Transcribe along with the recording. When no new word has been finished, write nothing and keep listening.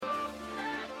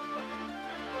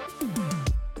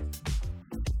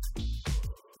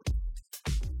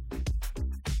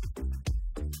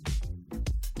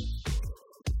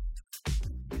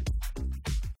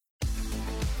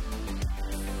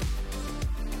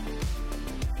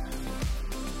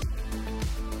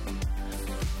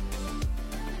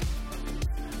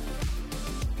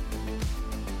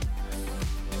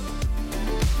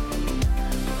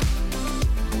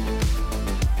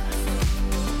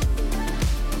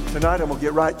Tonight I'm going to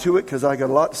get right to it because I got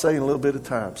a lot to say in a little bit of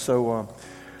time. So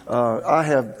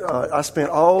I spent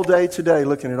all day today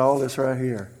looking at all this right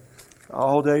here.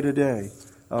 All day today.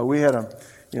 We had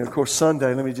of course,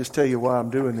 Sunday, let me just tell you why I'm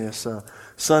doing this.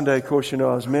 Sunday, of course, I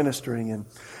was ministering, and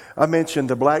I mentioned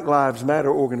the Black Lives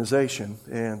Matter organization.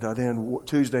 And then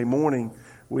Tuesday morning,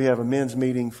 we have a men's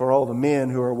meeting for all the men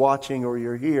who are watching or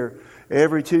you're here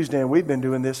every Tuesday. And we've been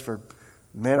doing this for,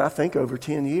 I think over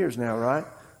 10 years now, right?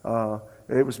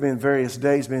 It was been various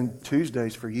days, been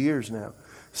Tuesdays for years now.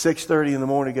 6:30 in the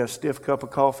morning, got a stiff cup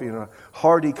of coffee and a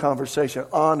hearty conversation.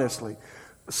 Honestly,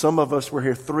 some of us were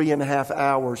here 3.5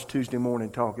 hours Tuesday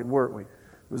morning talking, weren't we? It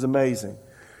was amazing.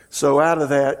 So out of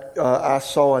that, I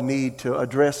saw a need to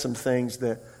address some things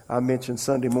that I mentioned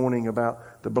Sunday morning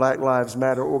about the Black Lives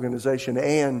Matter organization,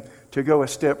 and to go a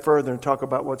step further and talk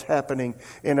about what's happening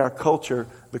in our culture,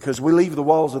 because we leave the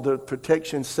walls of the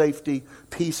protection, safety,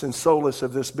 peace, and solace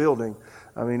of this building.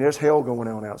 There's hell going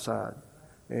on outside.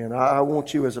 And I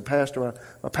want you as a pastor,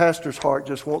 a pastor's heart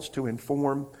just wants to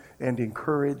inform and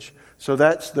encourage. So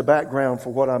that's the background for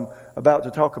what I'm about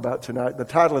to talk about tonight. The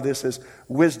title of this is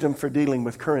Wisdom for Dealing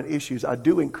with Current Issues. I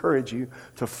do encourage you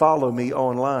to follow me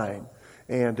online.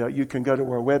 And you can go to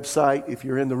our website. If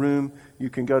you're in the room, you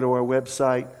can go to our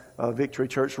website,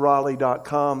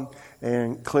 victorychurchraleigh.com,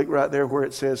 and click right there where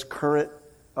it says current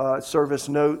service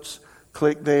notes.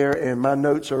 Click there, and my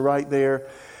notes are right there.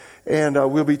 And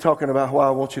we'll be talking about what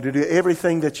I want you to do.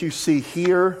 Everything that you see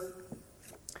here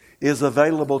is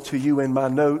available to you in my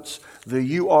notes.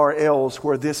 The URLs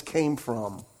where this came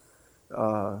from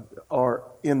are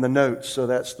in the notes. So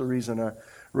that's the reason I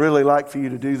really like for you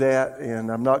to do that. And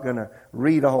I'm not going to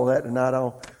read all that tonight.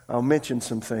 I'll mention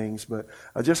some things. But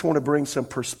I just want to bring some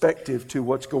perspective to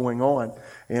what's going on.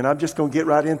 And I'm just going to get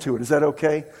right into it. Is that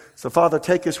okay? So, Father,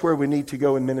 take us where we need to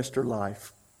go and minister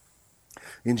life.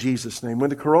 In Jesus' name. When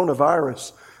the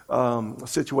coronavirus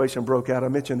situation broke out, I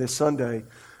mentioned this Sunday,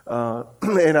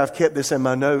 and I've kept this in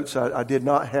my notes. I did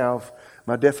not have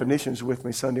my definitions with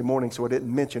me Sunday morning, so I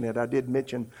didn't mention it. I did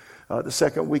mention the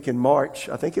second week in March.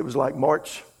 I think it was like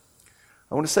March,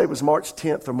 I want to say it was March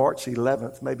 10th or March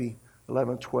 11th, maybe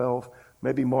 11th, 12th,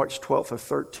 maybe March 12th or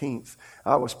 13th.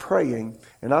 I was praying,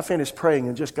 and I finished praying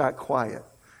and just got quiet.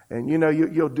 And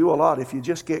you'll do a lot if you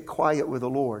just get quiet with the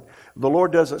Lord. The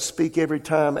Lord doesn't speak every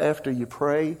time after you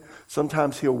pray.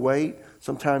 Sometimes He'll wait.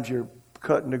 Sometimes you're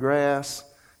cutting the grass.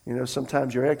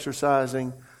 Sometimes you're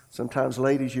exercising. Sometimes,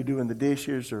 ladies, you're doing the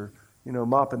dishes or,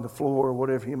 mopping the floor or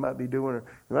whatever you might be doing. Or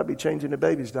you might be changing the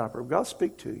baby's diaper. God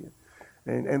speak to you.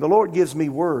 And the Lord gives me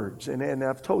words. And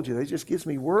I've told you, He just gives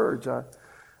me words. I'm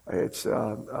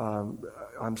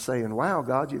saying, wow,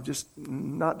 God, you've just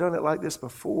not done it like this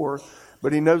before.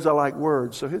 But He knows I like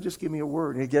words, so He'll just give me a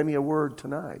word. He gave me a word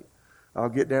tonight. I'll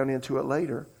get down into it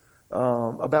later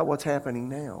about what's happening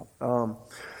now.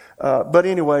 But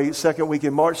anyway, second week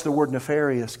in March, the word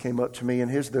nefarious came up to me,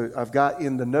 and I've got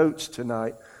in the notes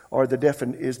tonight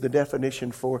is the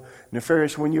definition for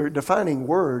nefarious. When you're defining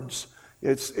words,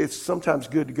 it's sometimes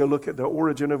good to go look at the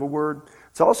origin of a word.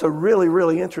 It's also really,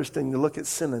 really interesting to look at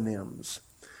synonyms.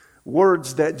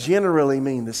 Words that generally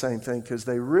mean the same thing, because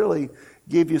they really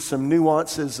give you some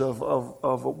nuances of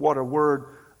what a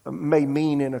word may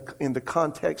mean in the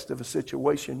context of a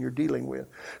situation you're dealing with.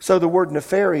 So the word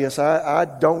nefarious, I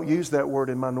don't use that word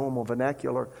in my normal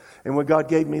vernacular. And when God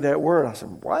gave me that word, I said,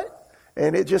 what?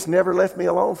 And it just never left me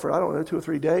alone for, 2 or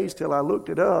 3 days till I looked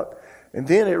it up. And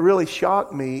then it really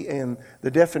shocked me, and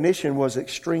the definition was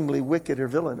extremely wicked or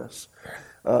villainous.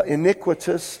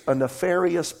 Iniquitous, a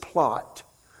nefarious plot.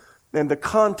 And the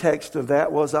context of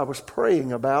that was I was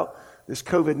praying about this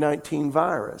COVID-19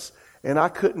 virus. And I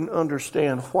couldn't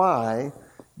understand why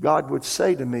God would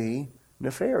say to me,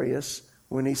 nefarious,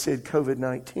 when He said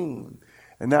COVID-19.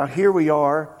 And now here we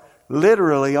are,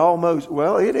 literally almost,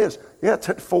 it is,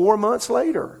 4 months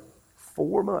later.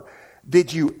 4 months.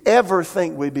 Did you ever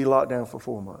think we'd be locked down for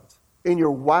 4 months? In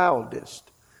your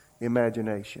wildest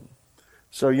imagination.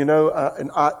 So,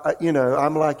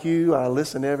 I'm like you, I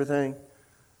listen to everything.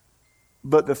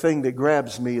 But the thing that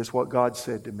grabs me is what God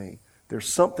said to me. There's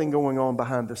something going on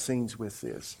behind the scenes with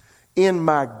this. In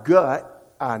my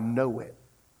gut, I know it.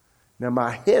 Now,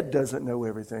 my head doesn't know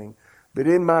everything, but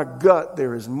in my gut,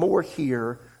 there is more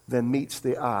here than meets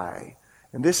the eye.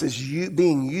 And this is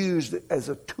being used as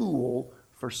a tool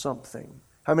for something.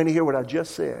 How many hear what I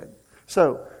just said?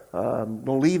 So,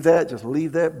 don't leave that. Just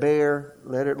leave that bare.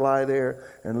 Let it lie there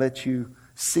and let you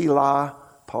selah.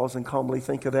 Pause and calmly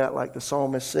think of that, like the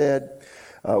psalmist said.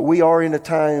 We are in a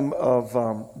time of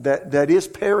that is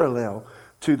parallel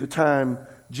to the time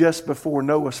just before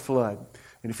Noah's flood.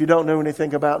 And if you don't know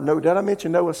anything about Noah, did I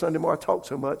mention Noah Sunday morning? I talk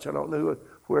so much, I don't know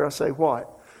where I say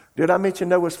what. Did I mention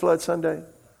Noah's flood Sunday?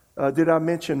 Did I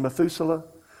mention Methuselah?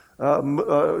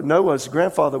 Noah's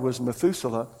grandfather was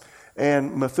Methuselah,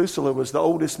 and Methuselah was the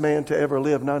oldest man to ever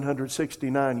live,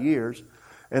 969 years.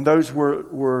 And those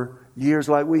were years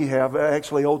like we have.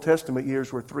 Actually, Old Testament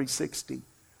years were 360.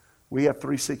 We have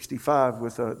 365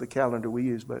 with the calendar we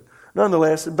use, but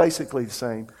nonetheless, basically the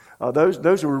same.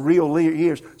 Those were real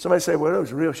years. Somebody say, well,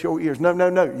 those are real short years.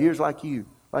 No, years like you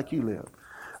live.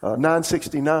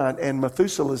 969, and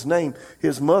Methuselah's name,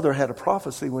 his mother had a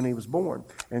prophecy when he was born,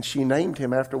 and she named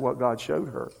him after what God showed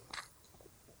her.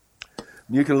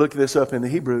 You can look this up in the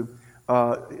Hebrew.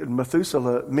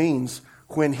 Methuselah means,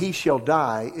 when he shall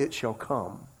die, it shall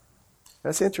come.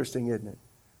 That's interesting, isn't it?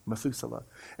 Methuselah.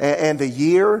 And the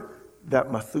year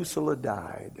that Methuselah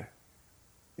died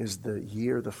is the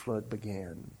year the flood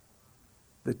began.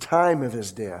 The time of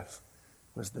his death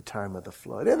was the time of the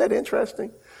flood. Isn't that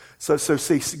interesting? So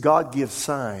see, God gives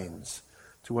signs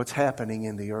to what's happening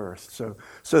in the earth,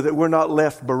 so that we're not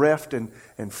left bereft and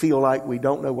feel like we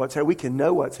don't know what's happening. We can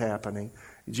know what's happening.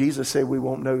 Jesus said we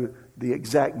won't know the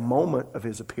exact moment of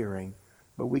his appearing,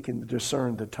 but we can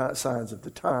discern the signs of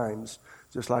the times,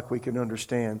 just like we can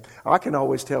understand. I can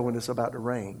always tell when it's about to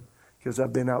rain, because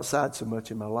I've been outside so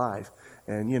much in my life.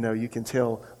 And, you can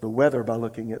tell the weather by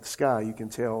looking at the sky. You can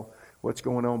tell what's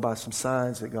going on by some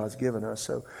signs that God's given us.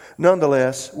 So,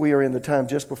 nonetheless, we are in the time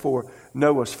just before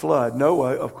Noah's flood.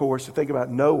 Noah, of course, to think about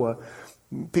Noah,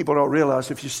 people don't realize,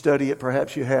 if you study it,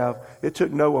 perhaps you have, it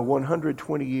took Noah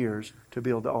 120 years to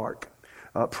build the ark.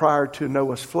 Prior to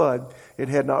Noah's flood, it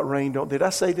had not rained on. Did I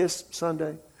say this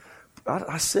Sunday?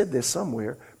 I said this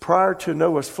somewhere. Prior to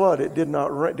Noah's flood, it did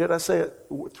not rain. Did I say it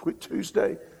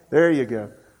Tuesday? There you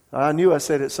go. I knew I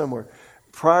said it somewhere.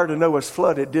 Prior to Noah's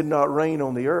flood, it did not rain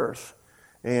on the earth.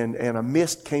 And a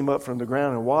mist came up from the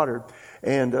ground and watered.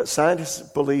 And scientists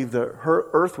believe the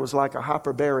earth was like a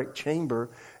hyperbaric chamber,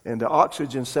 and the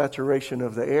oxygen saturation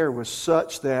of the air was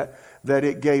such that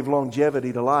it gave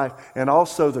longevity to life. And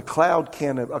also a cloud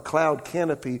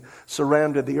canopy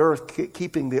surrounded the earth,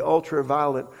 keeping the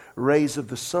ultraviolet rays of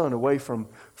the sun away from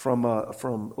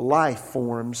life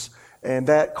forms. And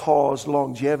that caused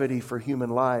longevity for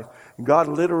human life. God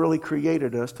literally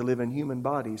created us to live in human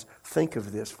bodies. Think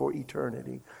of this, for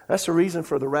eternity. That's the reason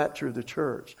for the rapture of the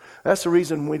church. That's the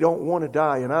reason we don't want to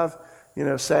die. And I've,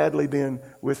 sadly been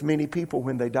with many people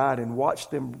when they died and watched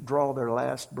them draw their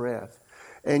last breath.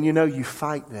 And you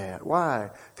fight that. Why?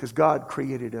 Because God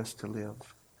created us to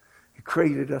live. He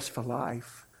created us for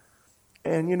life.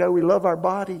 And we love our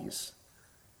bodies.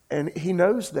 And He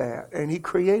knows that. And He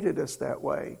created us that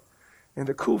way. And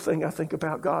the cool thing I think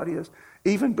about God is,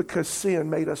 even because sin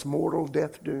made us mortal,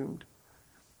 death doomed,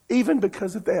 even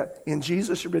because of that, in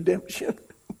Jesus' redemption,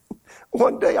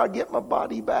 one day I get my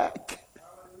body back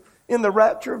in the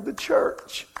rapture of the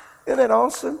church. Isn't that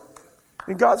awesome?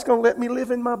 And God's going to let me live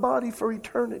in my body for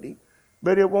eternity.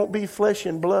 But it won't be flesh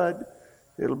and blood.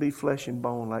 It'll be flesh and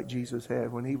bone like Jesus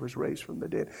had when He was raised from the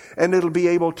dead. And it'll be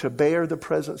able to bear the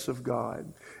presence of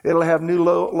God. It'll have new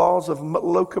laws of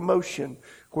locomotion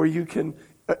where you can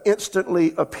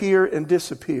instantly appear and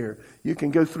disappear. You can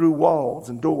go through walls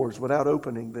and doors without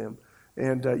opening them.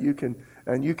 And you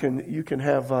can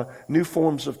have new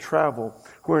forms of travel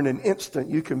where in an instant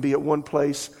you can be at one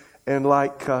place, and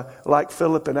like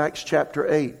Philip in Acts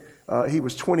chapter 8, he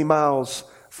was 20 miles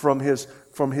from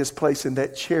his place in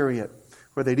that chariot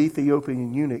where that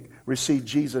Ethiopian eunuch received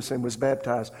Jesus and was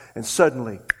baptized. And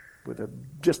suddenly, with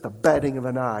just a batting of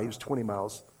an eye, he was 20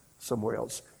 miles somewhere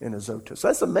else in Azotus.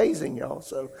 That's amazing, y'all.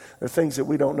 So the things that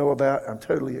we don't know about, I'm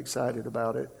totally excited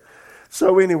about it.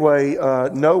 So anyway,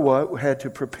 Noah had to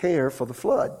prepare for the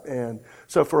flood. And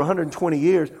so for 120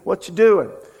 years, what you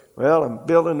doing? Well, I'm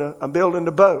building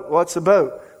the boat. What's the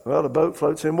boat? Well, the boat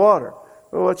floats in water.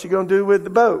 Well, what you going to do with the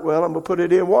boat? Well, I'm going to put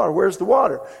it in water. Where's the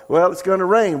water? Well, it's going to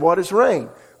rain. What is rain?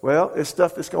 Well, it's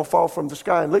stuff that's going to fall from the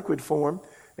sky in liquid form,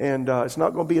 and it's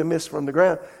not going to be a mist from the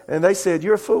ground. And they said,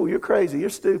 you're a fool. You're crazy. You're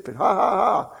stupid. Ha, ha,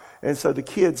 ha. And so the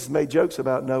kids made jokes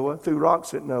about Noah, threw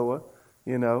rocks at Noah,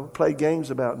 played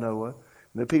games about Noah.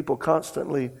 And the people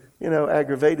constantly,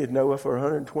 aggravated Noah for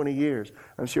 120 years.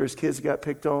 I'm sure his kids got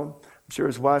picked on. I'm sure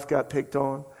his wife got picked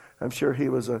on. I'm sure he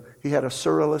had a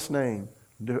surrealist name.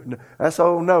 That's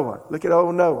old Noah. Look at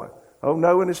old Noah. Old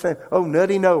Noah and his family. Oh,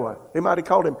 Nutty Noah. They might have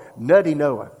called him Nutty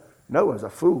Noah. Noah's a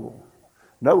fool.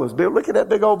 Noah's built. Look at that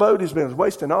big old boat he's been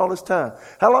wasting all his time.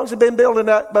 How long's he been building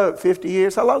that boat? 50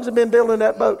 years. How long's he been building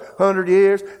that boat? 100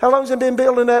 years. How long's he been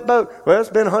building that boat? Well, it's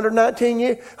been 119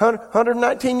 years.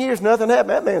 119 years, nothing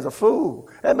happened. That man's a fool.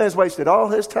 That man's wasted all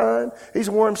his time. He's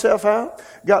worn himself out.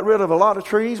 Got rid of a lot of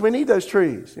trees. We need those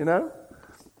trees, you know.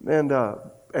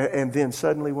 And then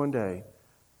suddenly one day,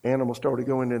 animals started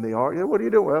going in the ark. What are you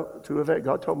doing? Well,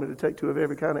 God told me to take 2 of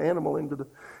every kind of animal into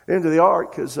the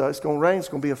ark because it's going to rain, it's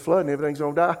going to be a flood, and everything's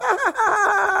going to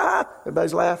die.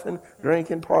 Everybody's laughing,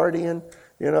 drinking, partying,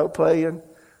 playing,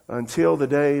 until the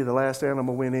day the last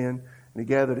animal went in, and he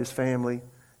gathered his family,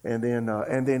 and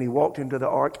then he walked into the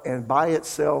ark, and by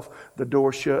itself the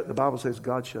door shut. The Bible says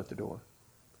God shut the door.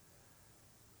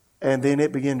 And then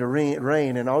it began to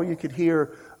rain, and all you could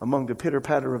hear among the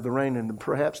pitter-patter of the rain and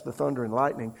perhaps the thunder and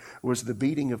lightning was the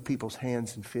beating of people's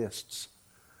hands and fists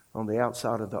on the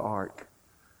outside of the ark.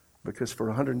 Because for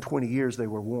 120 years they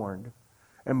were warned.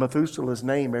 And Methuselah's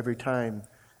name, every time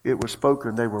it was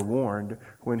spoken, they were warned,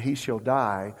 when he shall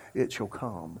die, it shall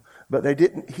come. But they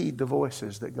didn't heed the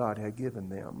voices that God had given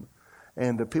them.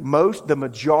 And the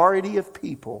majority of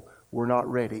people were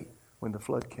not ready when the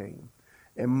flood came.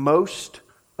 And most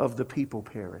of the people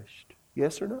perished.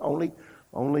 Yes or no?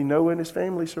 Only Noah and his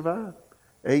family survived.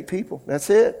 8 people. That's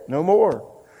it. No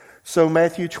more. So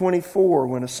Matthew 24,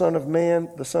 when the Son of Man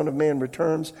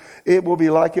returns, it will be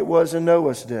like it was in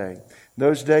Noah's day.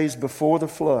 Those days before the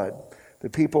flood, the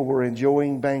people were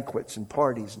enjoying banquets and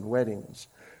parties and weddings.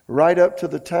 Right up to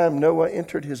the time Noah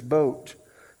entered his boat,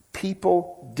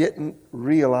 people didn't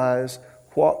realize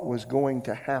what was going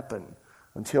to happen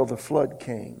until the flood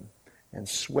came and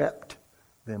swept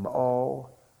them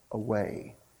all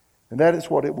away. And that is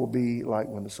what it will be like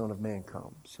when the Son of Man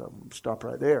comes. So stop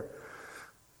right there.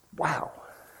 Wow.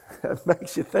 That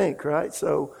makes you think, right?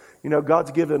 So,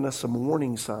 God's given us some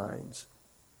warning signs.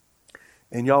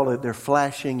 And y'all, they're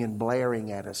flashing and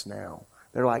blaring at us now.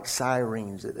 They're like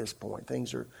sirens at this point.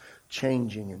 Things are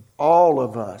changing. And all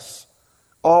of us,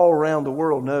 all around the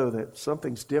world, know that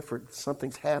something's different.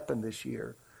 Something's happened this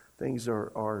year. Things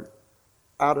are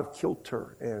out of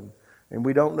kilter, and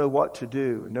we don't know what to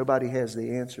do. Nobody has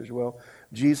the answers. Well,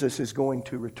 Jesus is going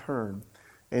to return.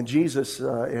 And Jesus,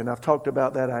 and I've talked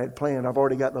about that. I had planned. I've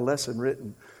already got the lesson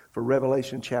written for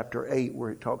Revelation chapter 8, where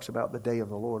it talks about the day of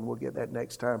the Lord. And we'll get that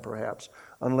next time perhaps,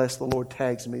 unless the Lord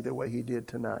tags me the way he did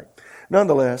tonight.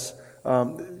 Nonetheless,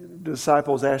 the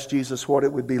disciples asked Jesus what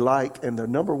it would be like. And the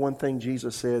number one thing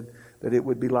Jesus said that it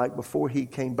would be like before he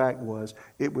came back was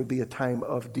it would be a time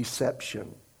of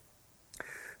deception.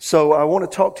 So I want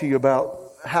to talk to you about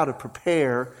how to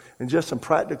prepare and just some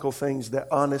practical things that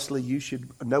honestly you should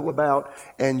know about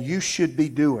and you should be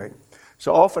doing.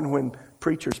 So often when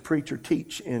preachers preach or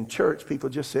teach in church, people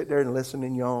just sit there and listen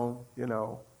and yawn,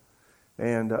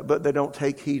 but they don't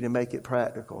take heed and make it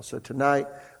practical. So tonight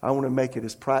I want to make it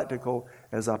as practical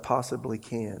as I possibly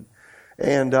can.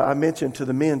 And I mentioned to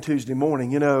the men Tuesday morning,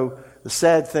 the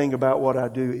sad thing about what I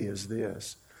do is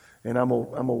this. And I'm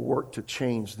gonna work to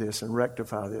change this and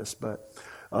rectify this. But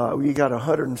you got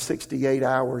 168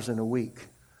 hours in a week.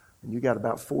 And you got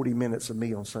about 40 minutes of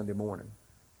me on Sunday morning.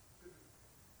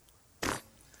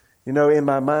 In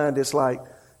my mind, it's like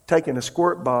taking a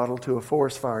squirt bottle to a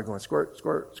forest fire going squirt,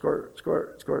 squirt, squirt,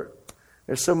 squirt, squirt.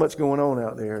 There's so much going on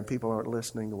out there and people aren't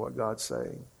listening to what God's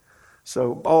saying.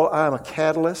 So I'm a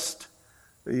catalyst.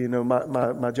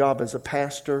 My job as a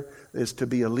pastor is to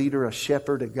be a leader, a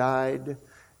shepherd, a guide.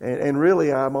 And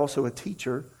really, I'm also a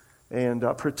teacher and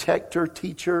a protector,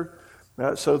 teacher.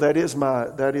 So that is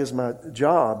my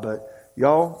job. But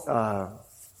y'all,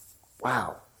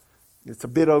 wow, it's a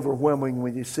bit overwhelming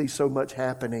when you see so much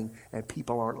happening and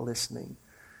people aren't listening.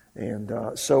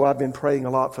 And so I've been praying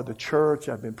a lot for the church.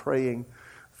 I've been praying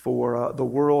for the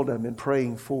world. I've been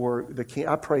praying for the king.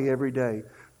 I pray every day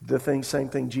same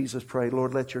thing Jesus prayed.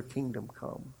 Lord, let your kingdom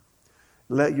come.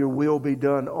 Let your will be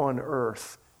done on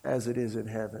earth as it is in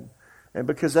heaven. And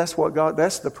because that's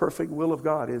the perfect will of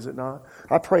God, is it not?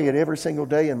 I pray it every single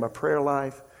day in my prayer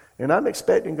life. And I'm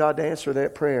expecting God to answer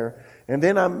that prayer. And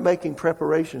then I'm making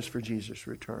preparations for Jesus'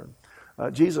 return.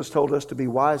 Jesus told us to be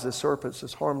wise as serpents,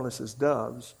 as harmless as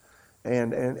doves.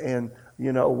 And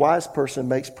a wise person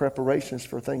makes preparations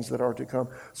for things that are to come.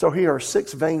 So here are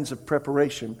 6 veins of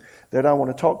preparation that I want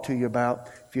to talk to you about.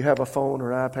 If you have a phone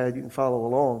or an iPad, you can follow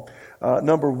along.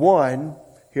 Number 1,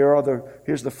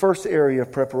 here's the first area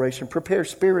of preparation. Prepare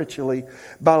spiritually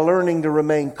by learning to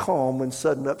remain calm when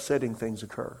sudden upsetting things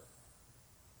occur.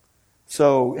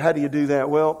 So how do you do that?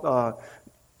 Well,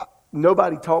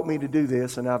 nobody taught me to do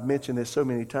this, and I've mentioned this so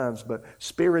many times, but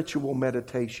spiritual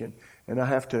meditation. And I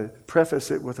have to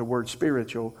preface it with the word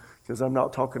spiritual because I'm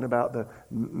not talking about the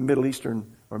Middle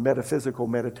Eastern or metaphysical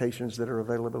meditations that are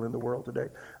available in the world today.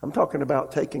 I'm talking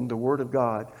about taking the Word of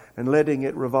God and letting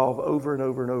it revolve over and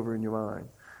over and over in your mind.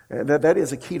 And that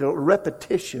is a key to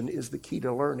repetition is the key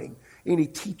to learning. Any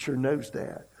teacher knows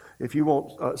that. If you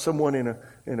want someone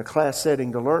in a class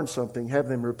setting to learn something, have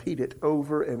them repeat it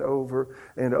over and over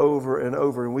and over and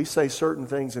over. And we say certain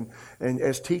things, and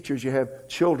as teachers, you have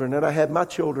children, and I had my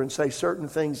children say certain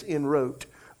things in rote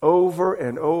over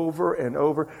and over and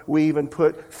over. We even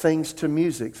put things to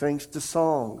music, things to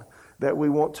song that we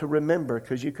want to remember,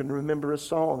 because you can remember a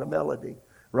song, a melody,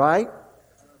 right?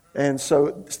 And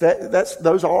so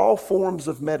those are all forms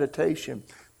of meditation.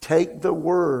 Take the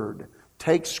Word,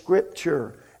 take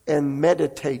Scripture, and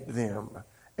meditate them.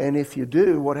 And if you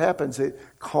do, what happens? It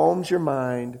calms your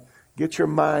mind, get your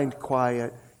mind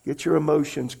quiet, get your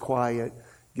emotions quiet,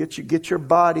 get your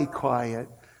body quiet,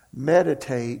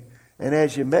 meditate. And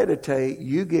as you meditate,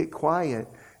 you get quiet.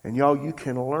 And y'all, you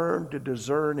can learn to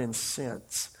discern and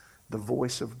sense the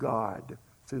voice of God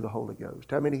through the Holy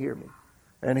Ghost. How many hear me?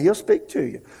 And He'll speak to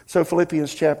you. So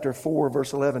Philippians chapter 4,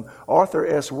 verse 11. Arthur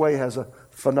S. Way has a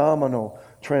phenomenal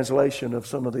translation of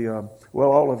some of the,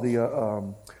 all of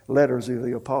the letters of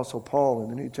the Apostle Paul in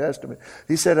the New Testament.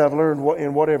 He said, I've learned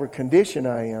in whatever condition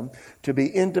I am to be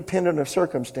independent of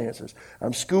circumstances.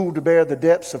 I'm schooled to bear the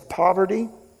depths of poverty.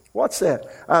 What's that?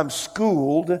 I'm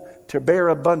schooled to bear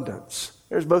abundance.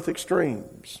 There's both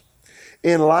extremes.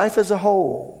 In life as a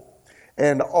whole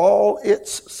and all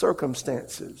its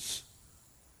circumstances,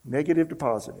 negative to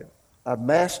positive, I've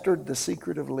mastered the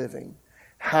secret of living.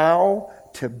 How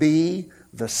to be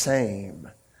the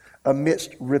same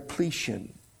amidst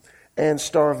repletion and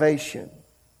starvation.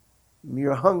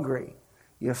 You're hungry.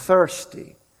 You're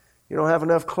thirsty. You don't have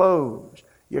enough clothes.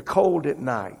 You're cold at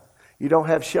night. You don't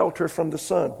have shelter from the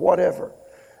sun. Whatever.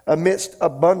 Amidst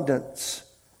abundance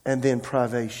and then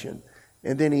privation.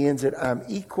 And then he ends it, I'm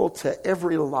equal to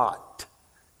every lot.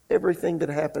 Everything that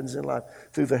happens in life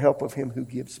through the help of Him who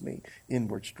gives me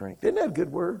inward strength. Isn't that a good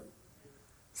word?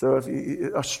 So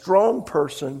a strong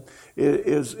person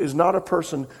is not a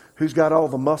person who's got all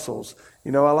the muscles.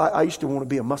 You know, I used to want to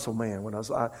be a muscle man when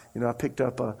I picked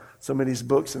up some of these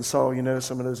books and saw,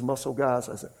 some of those muscle guys.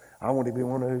 I said, I want to be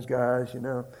one of those guys,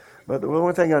 But the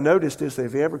only thing I noticed is that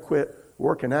if you ever quit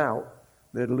working out,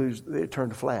 they'd turn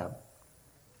to flab.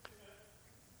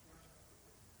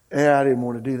 And I didn't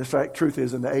want to do this. In fact, truth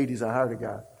is, in the 80s, I hired a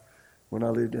guy when I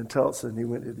lived in Tulsa, and he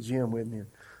went to the gym with me and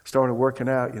started working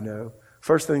out,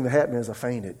 First thing that happened is I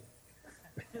fainted.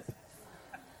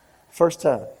 First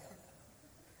time.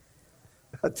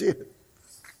 I did.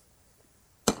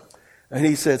 And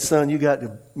he said, son, you got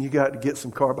to get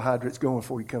some carbohydrates going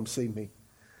before you come see me.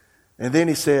 And then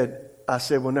I said,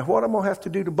 well, now what am I going to have to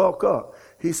do to bulk up?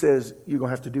 He says, you're going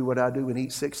to have to do what I do and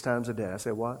eat 6 times a day. I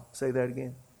said, what? Say that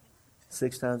again.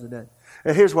 6 times a day.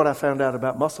 And here's what I found out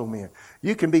about muscle men.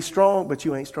 You can be strong, but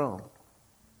you ain't strong.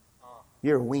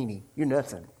 You're a weenie. You're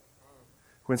nothing.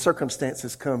 When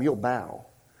circumstances come, you'll bow.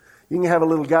 You can have a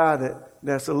little guy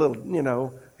that's a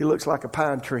little, he looks like a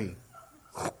pine tree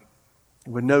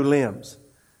with no limbs.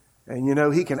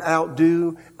 And, he can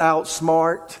outdo,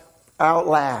 outsmart,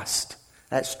 outlast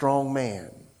that strong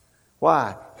man.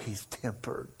 Why? He's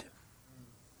tempered.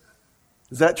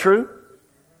 Is that true?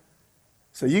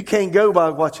 So you can't go by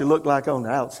what you look like on the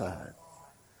outside.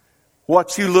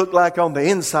 What you look like on the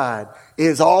inside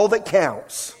is all that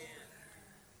counts.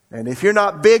 And if you're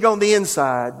not big on the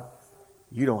inside,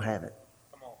 you don't have it.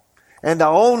 And the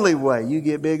only way you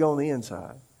get big on the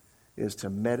inside is to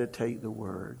meditate the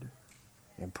Word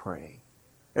and pray.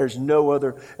 There's no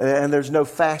other, and there's no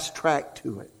fast track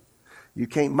to it. You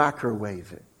can't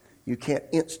microwave it. You can't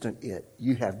instant it.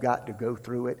 You have got to go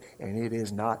through it, and it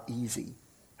is not easy.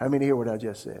 How many hear what I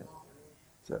just said?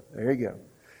 So there you go.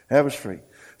 That was free.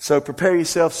 So prepare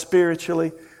yourself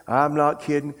spiritually. I'm not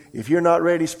kidding. If you're not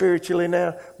ready spiritually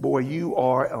now, boy, you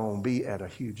are going to be at a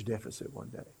huge deficit one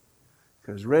day.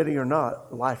 Because ready or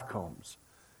not, life comes.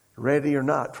 Ready or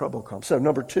not, trouble comes. So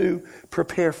number 2,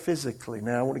 prepare physically.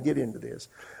 Now I want to get into this.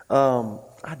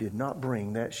 I did not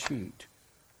bring that sheet.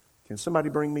 Can somebody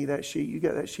bring me that sheet? You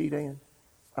got that sheet, Ann?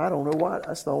 I don't know why.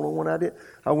 That's the only one I did.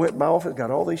 I went to my office,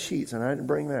 got all these sheets, and I didn't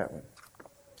bring that one.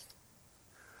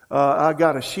 I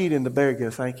got a sheet in the there you go.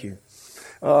 Thank you.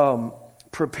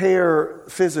 Prepare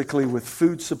physically with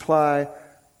food supply.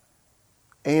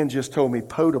 Ann just told me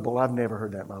potable. I've never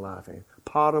heard that in my life, Ann.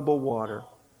 Potable water.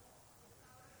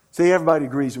 See, everybody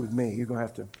agrees with me. You're going to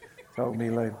have to talk to me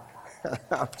later.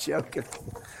 I'm joking.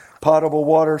 Potable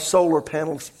water, solar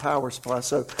panels, power supply.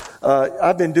 So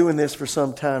I've been doing this for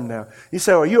some time now. You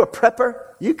say, are you a prepper?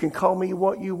 You can call me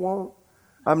what you want.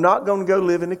 I'm not going to go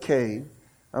live in a cave.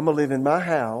 I'm going to live in my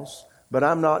house, but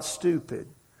I'm not stupid.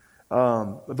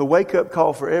 The wake-up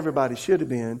call for everybody should have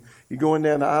been, you're going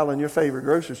down the aisle in your favorite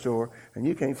grocery store, and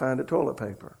you can't find a toilet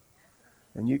paper.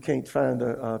 And you can't find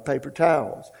paper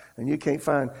towels. And you can't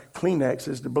find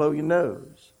Kleenexes to blow your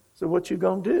nose. So what you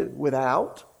going to do?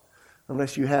 Without?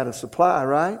 Unless you had a supply,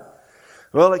 right?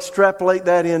 Well, extrapolate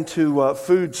that into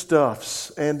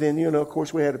foodstuffs. And then, of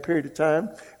course, we had a period of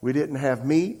time we didn't have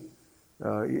meat.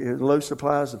 Low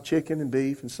supplies of chicken and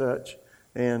beef and such.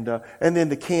 And then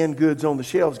the canned goods on the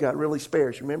shelves got really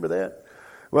scarce. Remember that?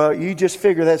 Well, you just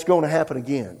figure that's going to happen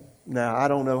again. Now, I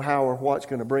don't know how or what's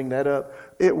going to bring that up.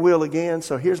 It will again.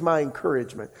 So here's my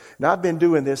encouragement. Now, I've been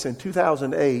doing this. In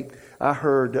 2008, I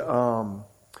heard a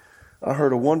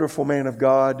wonderful man of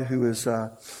God who is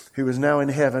now in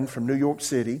heaven from New York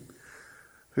City,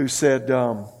 who said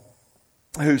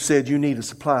you need a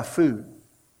supply of food.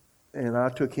 And I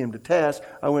took him to task.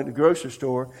 I went to the grocery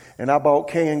store and I bought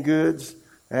canned goods,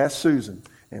 asked Susan,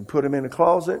 and put them in a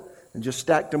closet and just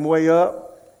stacked them way up.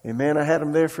 And man, I had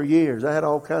them there for years. I had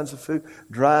all kinds of food,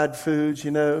 dried foods,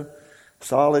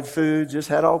 solid food, just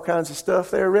had all kinds of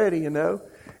stuff there ready, And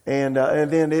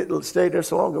then it stayed there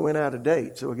so long it went out of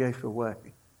date, so I gave it away.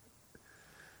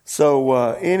 So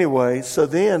anyway, so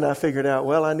then I figured out,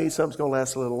 well, I need something that's going to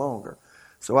last a little longer.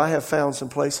 So I have found some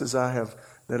places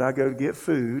that I go to get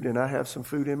food, and I have some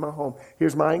food in my home.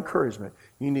 Here's my encouragement.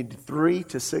 You need 3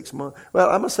 to 6 months. Well,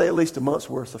 I'm going to say at least a month's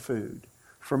worth of food.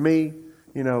 For me,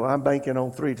 I'm banking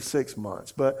on 3 to 6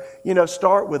 months. But,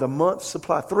 start with a month's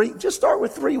supply. Just start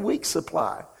with 3 weeks'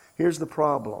 supply. Here's the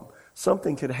problem.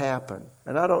 Something could happen.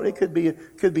 And it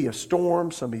could be a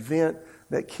storm, some event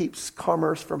that keeps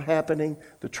commerce from happening,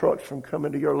 the trucks from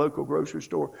coming to your local grocery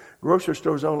store. Grocery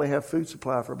stores only have food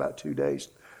supply for about 2 days.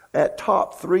 At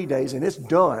top 3 days, and it's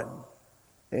done.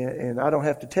 And I don't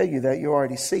have to tell you that. You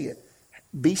already see it.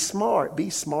 Be smart. Be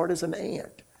smart as an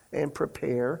ant. And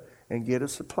prepare and get a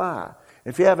supply.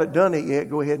 If you haven't done it yet,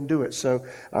 go ahead and do it. So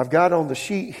I've got on the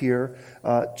sheet here,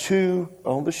 I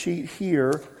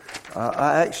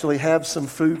actually have some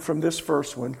food from this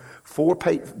first one.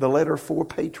 The letter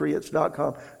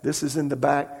 4patriots.com. This is in the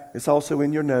back. It's also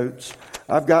in your notes.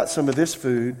 I've got some of this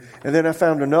food. And then I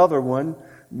found another one,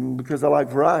 because I like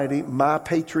variety,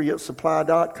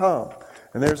 mypatriotsupply.com.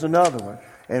 And there's another one.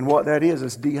 And what that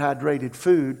is dehydrated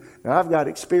food. Now, I've got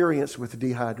experience with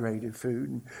dehydrated food.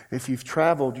 And if you've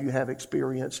traveled, you have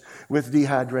experience with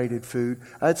dehydrated food.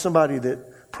 I had somebody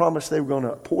that promised they were going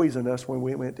to poison us when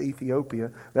we went to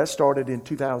Ethiopia. That started in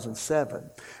 2007.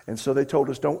 And so they told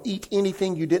us, don't eat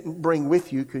anything you didn't bring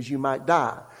with you because you might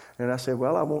die. And I said,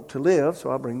 well, I want to live, so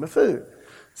I'll bring my food.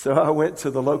 So I went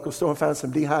to the local store and found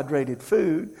some dehydrated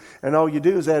food. And all you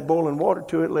do is add boiling water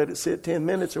to it, let it sit 10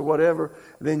 minutes or whatever.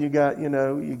 Then you got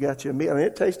your meal.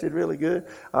 It tasted really good.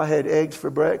 I had eggs for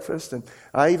breakfast, and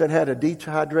I even had a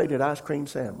dehydrated ice cream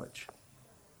sandwich.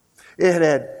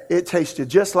 It tasted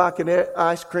just like an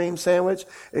ice cream sandwich,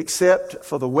 except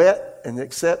for the wet and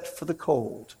except for the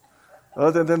cold.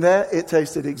 Other than that, it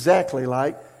tasted exactly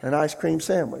like an ice cream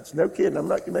sandwich. No kidding, I'm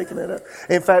not making that up.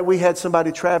 In fact, we had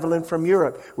somebody traveling from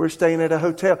Europe. We're staying at a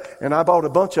hotel, and I bought a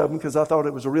bunch of them because I thought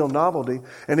it was a real novelty.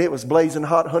 And it was blazing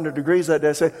hot, 100 degrees that day.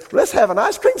 I said, let's have an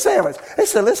ice cream sandwich. They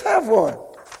said, let's have one.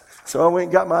 So I went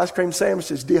and got my ice cream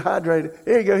sandwiches dehydrated.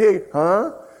 Here you go.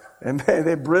 Huh? And man,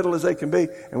 they're brittle as they can be.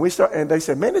 And they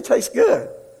said, man, it tastes good.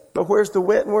 But where's the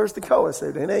wet and where's the cold? I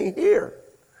said, it ain't here.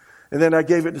 And then I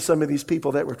gave it to some of these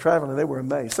people that were traveling, and they were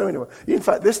amazed. So anyway, in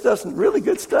fact, this does some really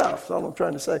good stuff. That's all I'm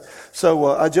trying to say. So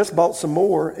I just bought some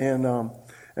more, and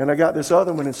I got this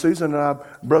other one, and Susan and I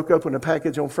broke open a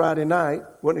package on Friday night.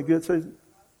 Wasn't it good, Susan?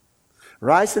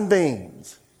 Rice and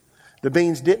beans. The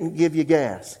beans didn't give you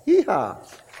gas. Yee-haw.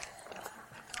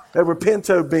 They were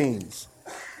pinto beans.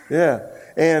 Yeah.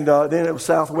 And then it was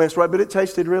Southwest, right? But it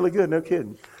tasted really good, no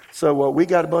kidding. So we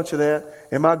got a bunch of that.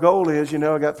 And my goal is,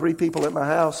 I got 3 people at my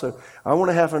house, so I want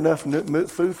to have enough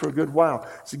food for a good while.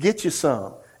 So get you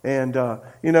some. And,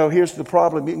 here's the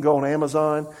problem. You can go on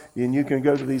Amazon, and you can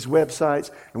go to these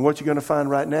websites, and what you're going to find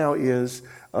right now is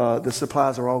the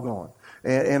supplies are all gone.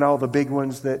 And all the big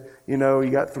ones that, you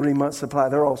got 3 months supply,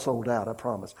 they're all sold out, I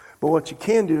promise. But what you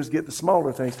can do is get the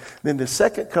smaller things. Then the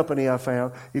second company I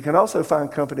found, you can also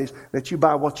find companies that you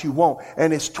buy what you want.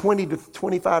 And it's 20 to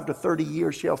 25 to 30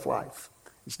 year shelf life.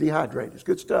 It's dehydrated. It's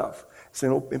good stuff. It's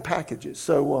in packages.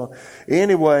 So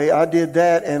anyway, I did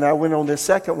that, and I went on this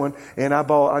second one, and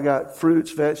I got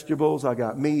fruits, vegetables, I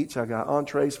got meats, I got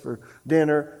entrees for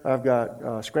dinner, I've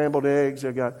got scrambled eggs,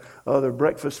 I got other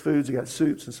breakfast foods, I got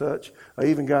soups and such. I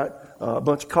even got a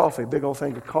bunch of coffee, a big old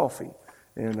thing of coffee.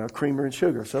 and creamer and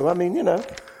sugar. So, I mean,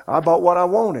 I bought what I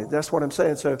wanted. That's what I'm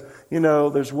saying. So,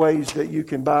 there's ways that you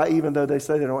can buy, even though they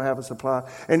say they don't have a supply.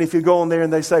 And if you go in there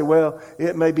and they say, well,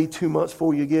 it may be 2 months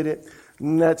before you get it,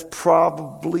 that's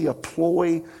probably a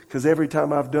ploy, because every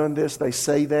time I've done this, they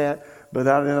say that. But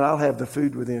I'll have the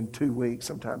food within 2 weeks,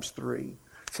 sometimes 3.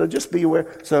 So just be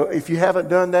aware. So if you haven't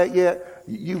done that yet,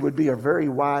 you would be a very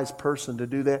wise person to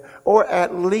do that. Or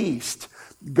at least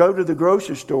go to the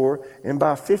grocery store and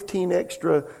buy 15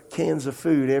 extra cans of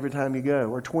food every time you go,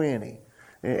 or 20.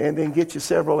 And then get you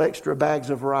several extra bags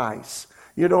of rice.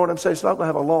 You know what I'm saying? It's not going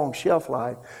to have a long shelf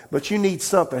life, but you need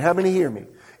something. How many hear me?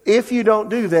 If you don't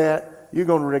do that, you're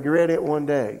going to regret it one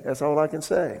day. That's all I can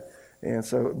say. And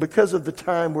so because of the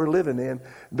time we're living in,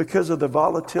 because of the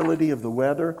volatility of the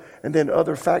weather, and then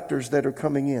other factors that are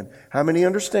coming in. How many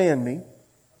understand me?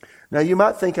 Now you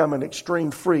might think I'm an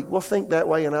extreme freak. Well, think that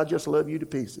way and I'll just love you to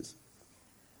pieces.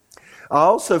 I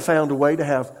also found a way to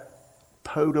have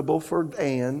potable for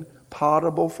Ann,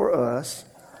 potable for us,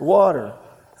 water.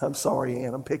 I'm sorry,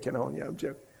 Ann, I'm picking on you. I'm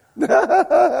joking.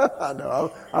 I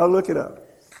know, I'll look it up.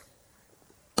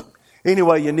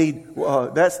 Anyway, you need,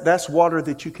 that's water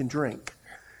that you can drink.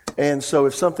 And so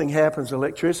if something happens,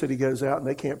 electricity goes out and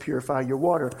they can't purify your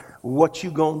water, what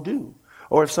you gonna do?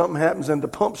 Or if something happens and the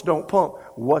pumps don't pump,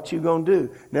 what you gonna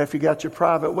do? Now, if you got your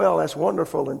private well, that's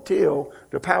wonderful until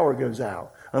the power goes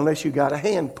out, unless you got a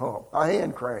hand pump, a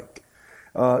hand crank.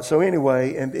 So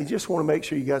anyway, and you just want to make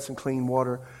sure you got some clean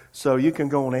water. So you can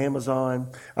go on Amazon.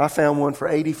 I found one for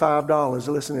 $85.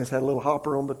 Listen, it's had a little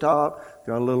hopper on the top,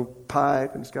 got a little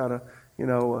pipe, and it's got a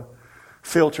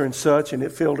filter and such, and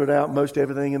it filtered out most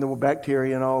everything in the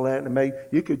bacteria and all that. And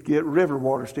you could get river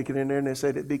water, stick it in there, and they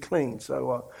said it'd be clean.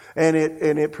 So and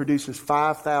it produces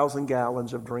 5,000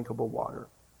 gallons of drinkable water.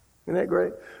 Isn't that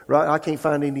great? Right? I can't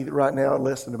find any right now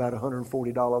less than about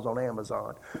 $140 on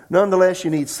Amazon. Nonetheless,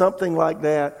 you need something like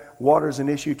that. Water's an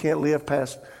issue. You can't live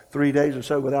past 3 days or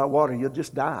so without water. You'll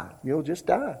just die.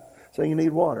 So you need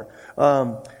water.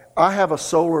 I have a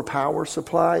solar power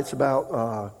supply. It's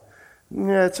about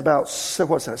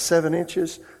 7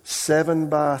 inches, 7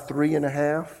 by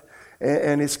 3.5.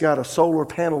 And it's got a solar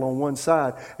panel on one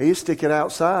side. And you stick it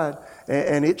outside,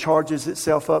 and it charges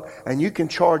itself up. And you can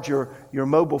charge your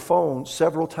mobile phone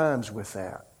several times with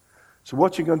that. So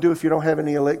what you're going to do if you don't have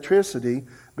any electricity,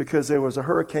 because there was a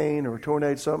hurricane or a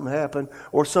tornado, something happened,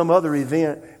 or some other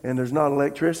event, and there's not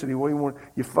electricity, your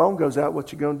phone goes out,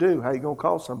 what you going to do? How you going to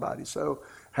call somebody? So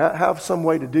have some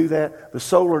way to do that. The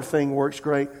solar thing works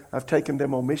great. I've taken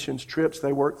them on missions trips.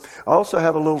 They work. I also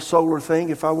have a little solar thing.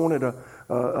 If I wanted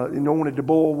to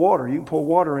boil water, you can pour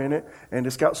water in it, and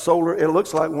it's got solar. It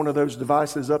looks like one of those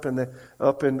devices up in that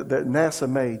NASA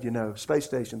made, space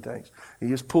station things. You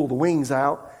just pull the wings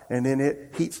out, and then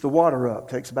it heats the water up.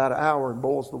 Takes about an hour and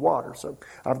boils the water. So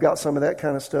I've got some of that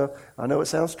kind of stuff. I know it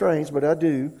sounds strange, but I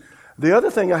do. The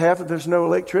other thing I have, if there's no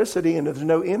electricity and there's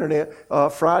no internet,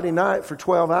 Friday night for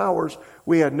 12 hours,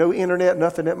 we had no internet,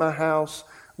 nothing at my house.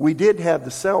 We did have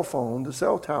the cell phone, the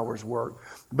cell towers work,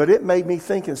 but it made me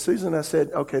think, and Susan, I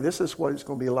said, okay, this is what it's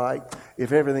going to be like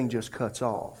if everything just cuts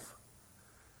off.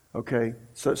 Okay,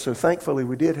 so thankfully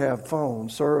we did have phone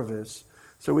service,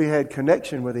 so we had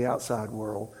connection with the outside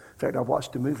world. In fact, I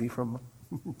watched a movie from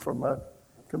my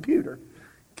computer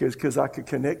because I could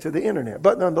connect to the internet.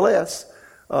 But nonetheless,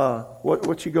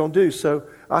 what you gonna do? So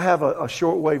I have a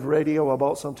shortwave radio I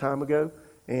bought some time ago,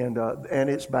 and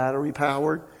it's battery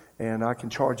powered, and I can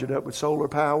charge it up with solar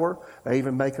power. I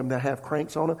even make them that have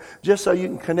cranks on them, just so you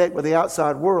can connect with the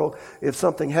outside world if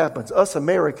something happens. Us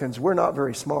Americans, we're not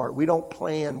very smart. We don't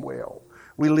plan well.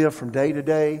 We live from day to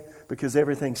day because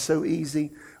everything's so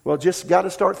easy. Well, just got to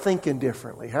start thinking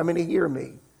differently. How many hear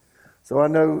me? So I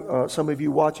know some of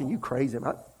you watching, you crazy.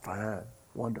 I'm fine,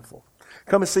 wonderful.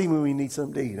 Come and see me when you need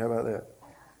something to eat. How about that?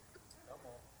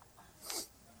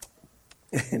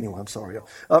 Anyway, I'm sorry.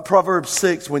 Proverbs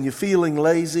 6, when you're feeling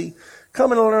lazy,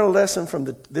 come and learn a lesson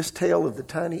from this tale of the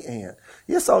tiny ant.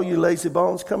 Yes, all you lazy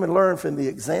bones, come and learn from the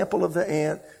example of the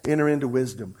ant. Enter into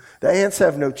wisdom. The ants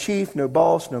have no chief, no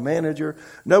boss, no manager.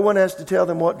 No one has to tell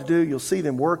them what to do. You'll see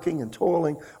them working and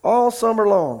toiling all summer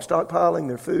long, stockpiling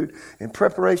their food in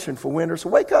preparation for winter. So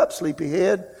wake up,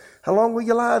 sleepyhead. How long will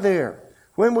you lie there?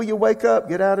 When will you wake up?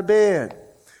 Get out of bed.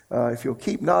 If you'll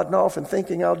keep nodding off and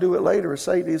thinking I'll do it later, or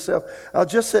say to yourself, I'll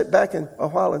just sit back in a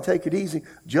while and take it easy.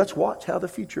 Just watch how the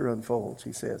future unfolds,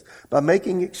 he says. By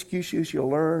making excuses, you'll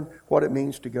learn what it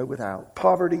means to go without.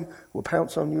 Poverty will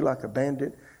pounce on you like a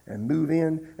bandit and move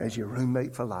in as your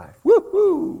roommate for life.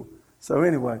 Woo-hoo! So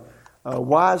anyway, A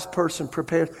wise person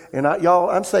prepares. And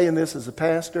I'm saying this as a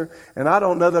pastor, and I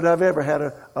don't know that I've ever had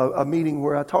a meeting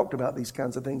where I talked about these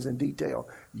kinds of things in detail.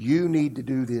 You need to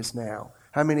do this now.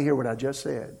 How many hear what I just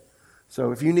said?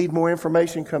 So if you need more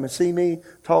information, come and see me,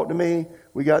 talk to me.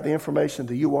 We got the information,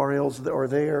 the URLs that are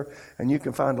there, and you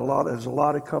can find there's a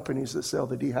lot of companies that sell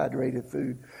the dehydrated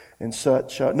food and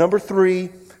such. Number 3,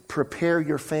 prepare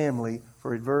your family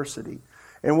for adversity.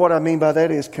 And what I mean by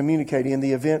that is communicating. In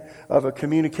the event of a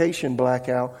communication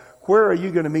blackout, where are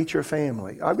you going to meet your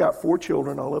family? I've got 4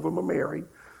 children. All of them are married.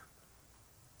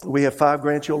 We have 5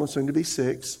 grandchildren, soon to be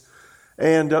 6.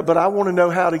 But I want to know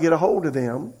how to get a hold of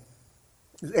them.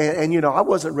 And I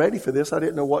wasn't ready for this. I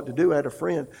didn't know what to do. I had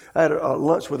a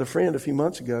lunch with a friend a few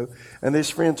months ago, and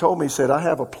this friend told me, he said, I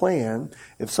have a plan.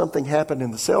 If something happened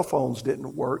and the cell phones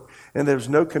didn't work and there's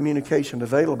no communication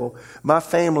available, my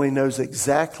family knows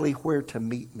exactly where to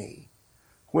meet me.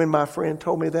 When my friend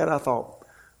told me that, I thought,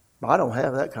 I don't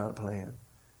have that kind of plan.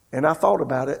 And I thought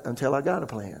about it until I got a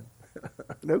plan.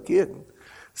 No kidding.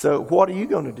 So what are you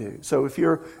going to do? So if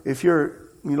you're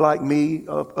like me,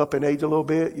 up in age a little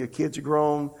bit, your kids are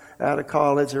grown, out of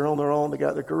college, they're on their own, they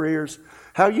got their careers.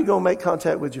 How are you going to make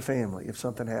contact with your family if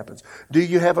something happens? Do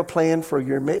you have a plan for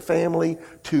your family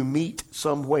to meet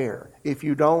somewhere? If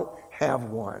you don't, have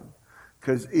one.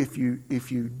 Because if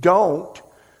you don't,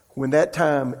 when that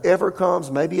time ever comes,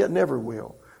 maybe it never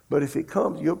will. But if it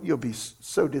comes, you'll be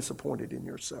so disappointed in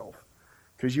yourself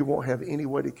because you won't have any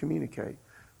way to communicate.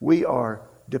 We are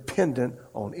dependent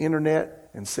on internet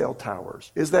and cell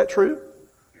towers. Is that true?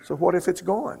 So what if it's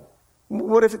gone?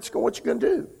 What if it's gone? What you going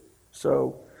to do?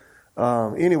 So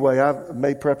anyway, I've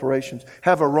made preparations.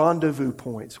 Have a rendezvous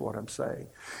point is what I'm saying.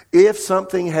 If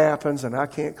something happens and I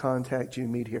can't contact you,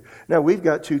 meet here. Now, we've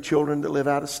got 2 children that live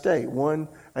out of state. One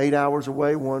 8 hours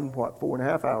away, one,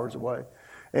 4.5 hours away.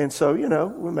 And so,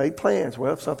 we made plans.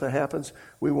 Well, if something happens,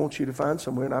 we want you to find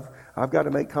somewhere. And I've got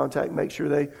to make contact, make sure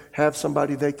they have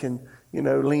somebody they can,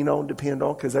 lean on, depend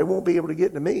on, because they won't be able to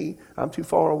get to me. I'm too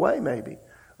far away, maybe.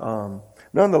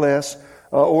 Nonetheless,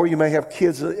 or you may have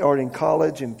kids that are in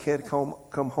college and can't come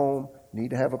home. You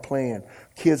need to have a plan.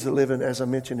 Kids that live in, as I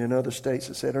mentioned, in other states,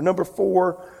 etc. Number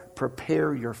 4,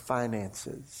 prepare your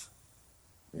finances.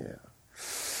 Yeah.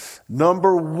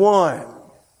 Number 1,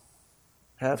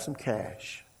 have some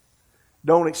cash.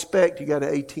 Don't expect you got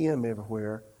an ATM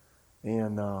everywhere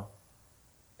and the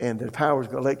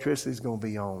electricity is going to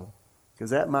be on,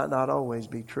 because that might not always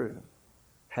be true.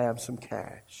 Have some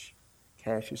cash.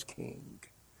 Cash is king.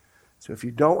 So if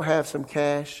you don't have some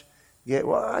cash,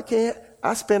 I can't.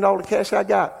 I spend all the cash I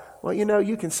got. Well,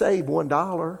 you can save $1,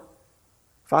 $5,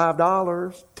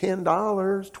 $10,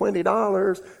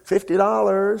 $20,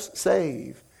 $50,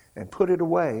 save and put it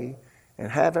away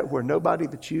and have it where nobody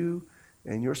but you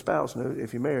and your spouse knows.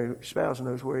 If you're married, your spouse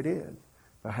knows where it is.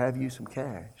 But have you some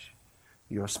cash.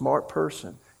 You're a smart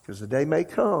person, because the day may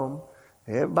come,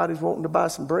 everybody's wanting to buy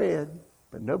some bread,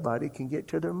 but nobody can get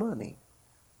to their money.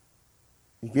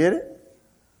 You get it?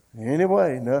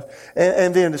 Anyway, enough.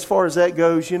 And then as far as that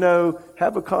goes,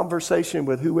 have a conversation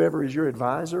with whoever is your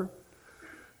advisor.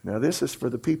 Now, this is for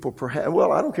the people, perhaps,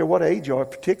 I don't care what age you are,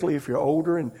 particularly if you're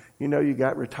older and, you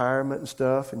got retirement and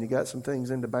stuff and you got some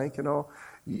things in the bank and all.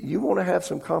 You want to have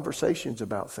some conversations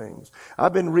about things.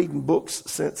 I've been reading books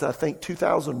since, I think,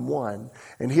 2001.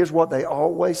 And here's what they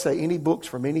always say. Any books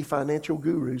from any financial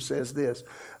guru says this.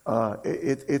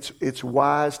 It's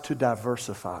wise to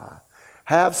diversify.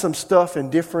 Have some stuff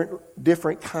in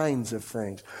different kinds of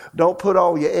things. Don't put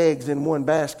all your eggs in one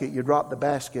basket. You drop the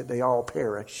basket, they all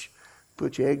perish.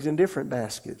 Put your eggs in different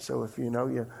baskets. So if you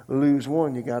lose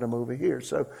one, you got them over here.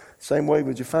 So same way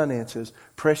with your finances.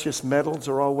 Precious metals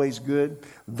are always good.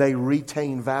 They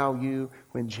retain value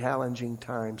when challenging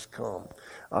times come.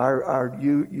 Our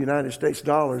United States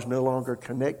dollar is no longer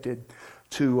connected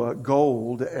to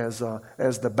gold as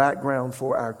the background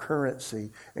for our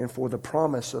currency and for the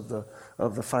promise of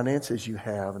the finances you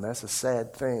have, and that's a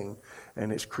sad thing.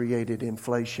 And it's created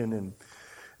inflation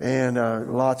and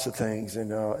lots of things, and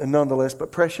nonetheless,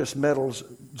 but precious metals,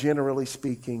 generally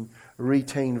speaking,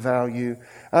 retain value.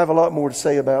 I have a lot more to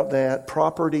say about that.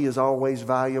 Property is always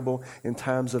valuable. In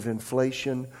times of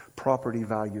inflation, property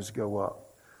values go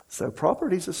up. So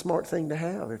property is a smart thing to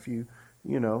have. If you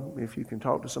can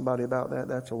talk to somebody about that,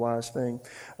 that's a wise thing.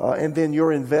 And then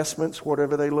your investments,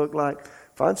 whatever they look like,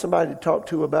 find somebody to talk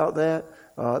to about that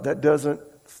that doesn't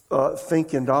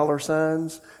think in dollar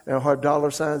signs and have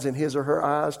dollar signs in his or her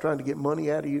eyes trying to get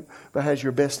money out of you, but has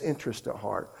your best interest at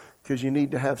heart. Because you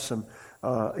need to have some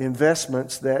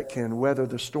investments that can weather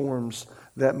the storms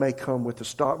that may come with the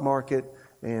stock market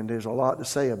And there's a lot to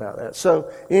say about that.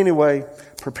 So anyway,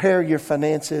 prepare your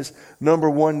finances. Number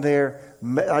one there,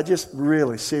 I just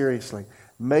really, seriously,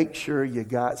 make sure you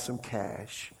got some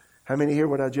cash. How many hear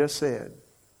what I just said?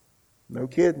 No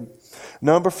kidding.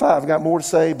 Number 5, I've got more to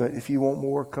say, but if you want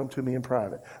more, come to me in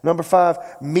private. Number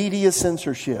 5, media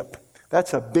censorship.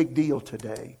 That's a big deal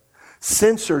today.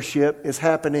 Censorship is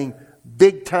happening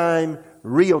big time,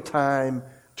 real time,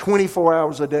 24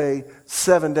 hours a day,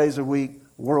 7 days a week,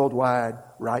 worldwide,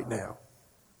 right now.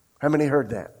 How many heard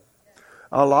that?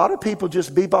 A lot of people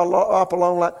just beep up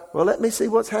along like, well, let me see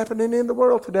what's happening in the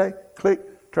world today.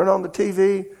 Click, turn on the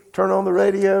TV, turn on the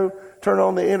radio, turn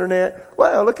on the internet.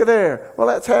 Well, look at there. Well,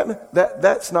 that's happening.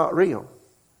 That's not real.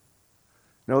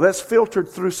 No, that's filtered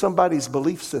through somebody's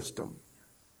belief system.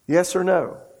 Yes or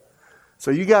no?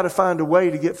 So you got to find a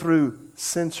way to get through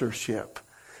censorship.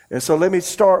 And so let me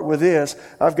start with this.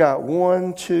 I've got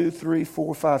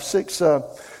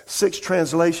 6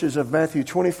 translations of Matthew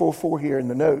 24:4 here in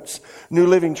the notes. New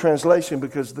Living Translation,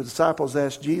 because the disciples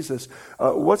asked Jesus,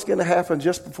 what's going to happen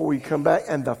just before you come back?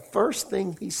 And the first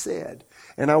thing he said,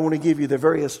 and I want to give you the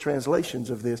various translations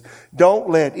of this. Don't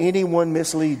let anyone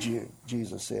mislead you,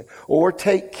 Jesus said, or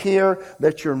take care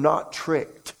that you're not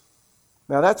tricked.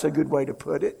 Now that's a good way to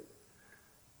put it.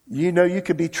 You know you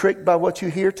could be tricked by what you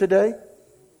hear today?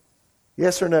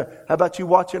 Yes or no? How about you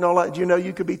watching all that? Do you know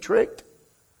you could be tricked?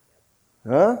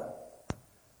 Huh?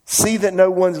 See that no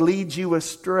one leads you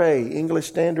astray. English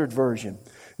Standard Version.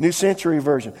 New Century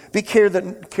Version. Be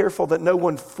careful that no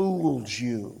one fools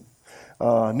you.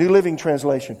 New Living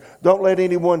Translation. Don't let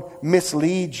anyone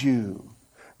mislead you.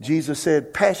 Jesus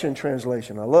said, Passion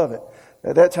Translation. I love it.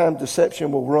 At that time,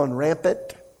 deception will run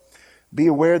rampant. Be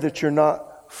aware that you're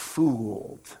not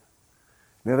fooled.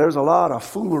 Now, there's a lot of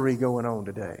foolery going on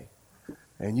today.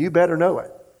 And you better know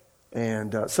it.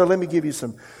 And so let me give you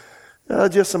some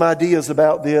ideas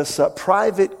about this.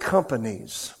 Private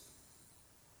companies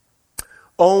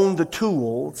own the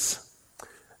tools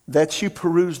that you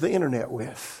peruse the internet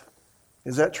with.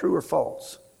 Is that true or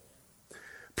false?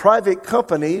 Private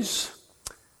companies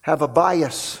have a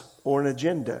bias or an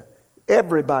agenda.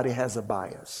 Everybody has a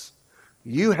bias.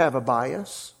 You have a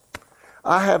bias.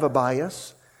 I have a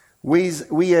bias.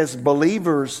 We as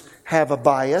believers have a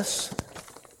bias.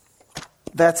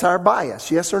 That's our bias,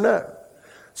 yes or no?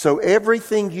 So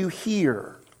everything you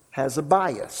hear has a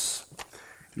bias.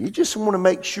 You just want to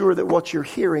make sure that what you're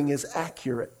hearing is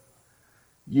accurate.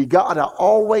 You got to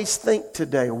always think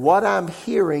today, what I'm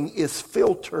hearing is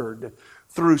filtered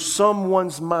through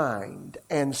someone's mind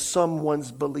and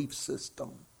someone's belief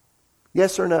system.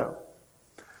 Yes or no?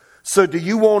 So do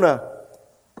you want to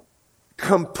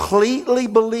completely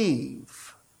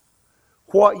believe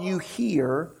what you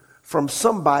hear from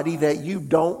somebody that you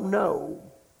don't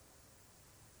know?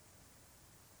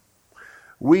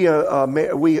 We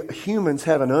humans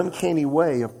have an uncanny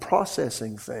way of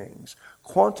processing things,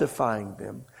 quantifying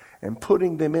them, and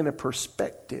putting them in a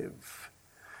perspective.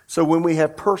 So when we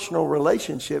have personal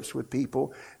relationships with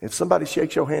people, if somebody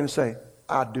shakes your hand and say,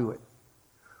 I do it.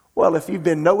 Well, if you've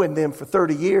been knowing them for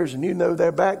 30 years and you know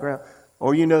their background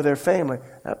or you know their family,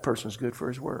 that person's good for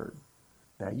his word.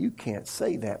 Now, you can't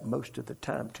say that most of the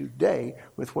time today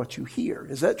with what you hear.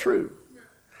 Is that true?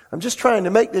 I'm just trying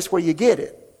to make this where you get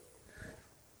it.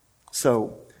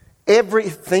 So,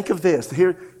 think of this.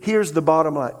 Here's the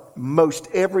bottom line. Most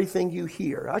everything you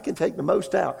hear, I can take the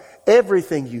most out.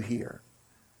 Everything you hear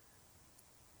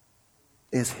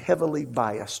is heavily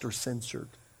biased or censored.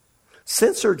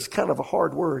 Censored is kind of a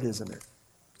hard word, isn't it?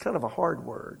 Kind of a hard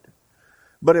word.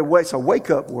 But it's a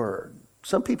wake-up word.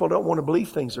 Some people don't want to believe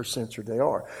things are censored. They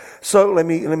are. So let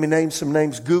me name some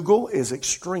names. Google is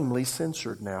extremely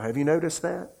censored now. Have you noticed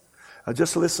that? I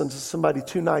just listened to somebody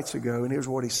 2 nights ago, and here's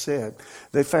what he said.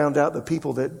 They found out the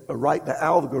people that write the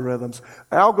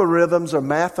algorithms are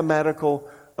mathematical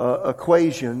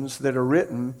equations that are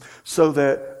written so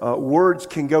that words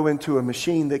can go into a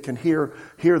machine that can hear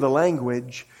the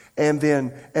language. And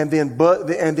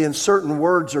then certain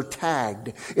words are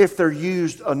tagged if they're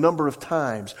used a number of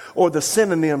times, or the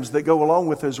synonyms that go along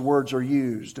with those words are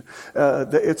used.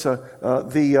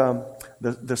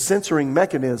 The censoring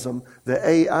mechanism, the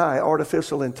AI,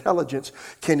 artificial intelligence,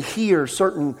 can hear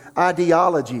certain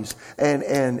ideologies,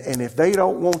 and if they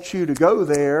don't want you to go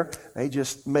there, they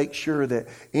just make sure that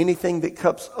anything that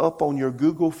comes up on your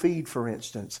Google feed, for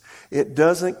instance, it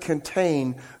doesn't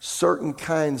contain certain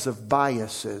kinds of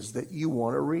biases that you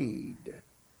want to read.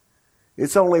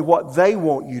 It's only what they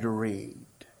want you to read.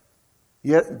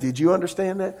 Yeah, did you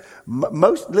understand that?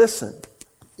 Listen,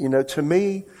 to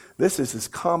me, this is as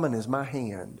common as my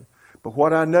hand. But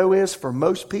what I know is for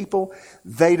most people,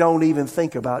 they don't even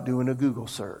think about doing a Google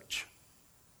search.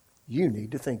 You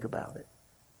need to think about it.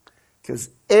 Because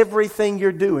everything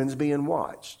you're doing is being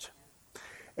watched.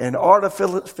 And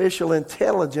artificial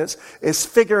intelligence is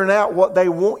figuring out what they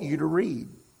want you to read.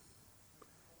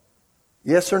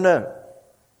 Yes or no?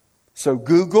 So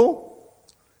Google,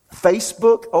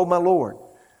 Facebook, oh my Lord.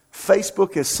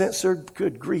 Facebook is censored.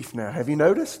 Good grief now. Have you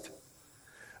noticed?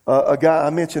 A guy,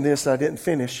 I mentioned this, I didn't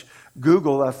finish.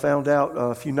 Google, I found out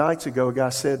a few nights ago, a guy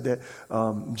said that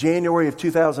January of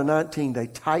 2019, they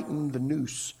tightened the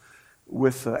noose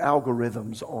with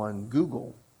algorithms on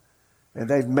Google. And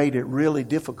they've made it really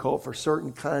difficult for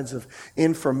certain kinds of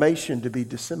information to be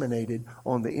disseminated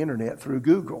on the internet through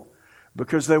Google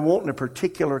because they want a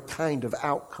particular kind of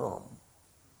outcome.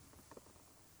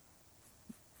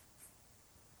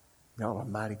 Y'all are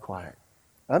mighty quiet.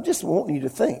 I'm just wanting you to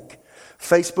think.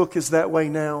 Facebook is that way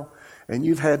now. And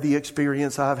you've had the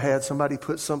experience I've had. Somebody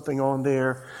put something on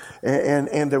there and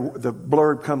the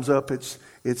blurb comes up. It's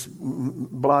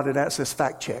blotted out. It says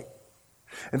fact check.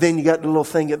 And then you got the little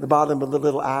thing at the bottom with the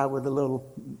little eye with the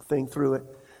little thing through it.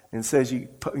 And says,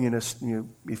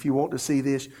 if you want to see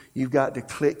this, you've got to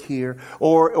click here.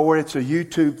 Or it's a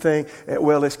YouTube thing.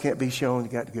 Well, this can't be shown.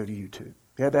 You got to go to YouTube.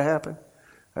 Had that happen?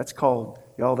 That's called,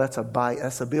 y'all, that's a bias.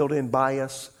 That's a built-in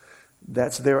bias.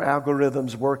 That's their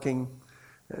algorithms working.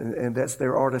 And that's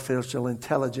their artificial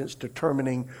intelligence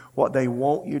determining what they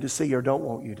want you to see or don't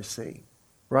want you to see.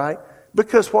 Right?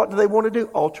 Because what do they want to do?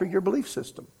 Alter your belief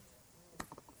system.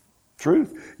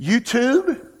 Truth.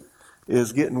 YouTube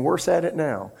is getting worse at it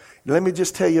now. Let me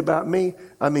just tell you about me.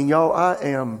 I mean, y'all, I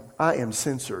am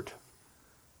censored.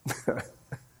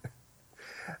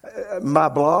 My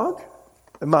blog,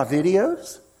 my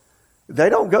videos, they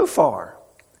don't go far.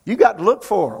 You got to look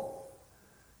for them.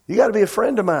 You got to be a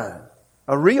friend of mine.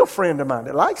 A real friend of mine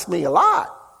that likes me a lot.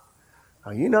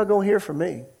 Oh, you're not going to hear from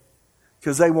me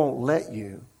because they won't let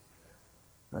you.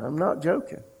 I'm not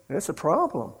joking. That's a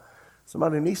problem.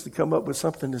 Somebody needs to come up with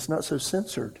something that's not so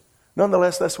censored.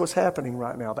 Nonetheless, that's what's happening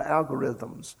right now. The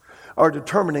algorithms are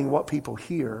determining what people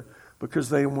hear because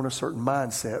they want a certain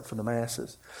mindset for the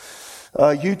masses.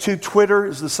 YouTube, Twitter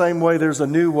is the same way. There's a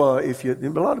new, a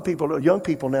lot of people, young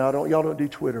people now, y'all don't do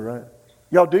Twitter, right?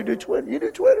 Y'all do Twitter? You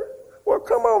do Twitter? Well,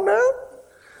 come on now.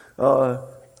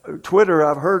 Twitter,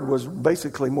 I've heard, was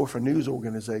basically more for news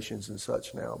organizations and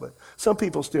such now, but some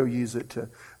people still use it to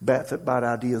bat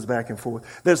ideas back and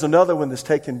forth. There's another one that's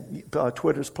taken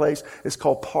Twitter's place. It's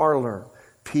called Parler,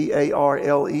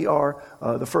 Parler.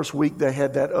 The first week they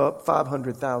had that up,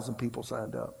 500,000 people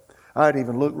signed up. I hadn't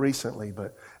even looked recently,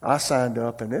 but I signed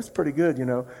up, and it's pretty good, you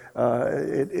know.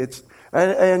 It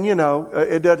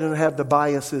doesn't have the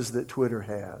biases that Twitter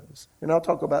has. And I'll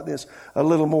talk about this a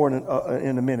little more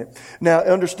in a minute. Now,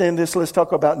 understand this. Let's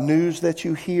talk about news that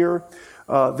you hear.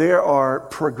 There are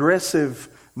progressive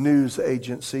news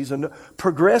agencies. And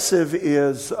progressive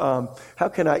is, how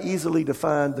can I easily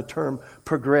define the term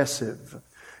progressive?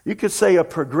 You could say a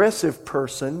progressive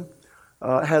person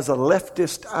has a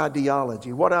leftist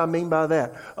ideology. What do I mean by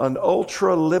that? An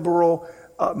ultra-liberal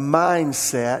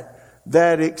mindset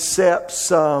that accepts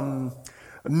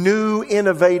new,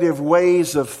 innovative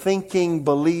ways of thinking,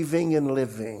 believing, and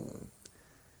living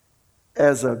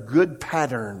as a good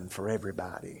pattern for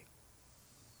everybody.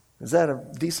 Is that a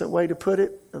decent way to put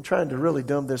it? I'm trying to really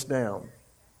dumb this down.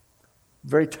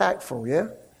 Very tactful, yeah?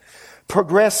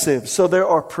 Progressive. So there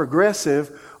are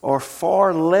progressive or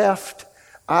far left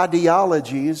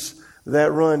ideologies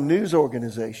that run news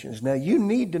organizations. Now, you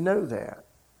need to know that.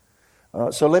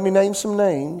 So let me name some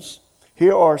names.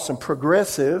 Here are some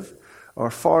progressive or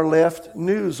far left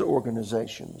news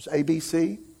organizations.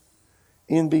 ABC,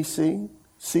 NBC,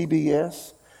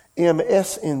 CBS,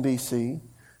 MSNBC,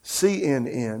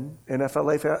 CNN, and if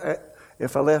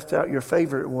I left out your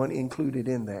favorite one, included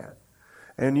in that.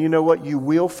 And you know what you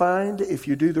will find if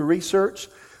you do the research?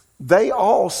 They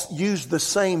all use the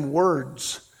same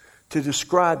words to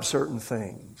describe certain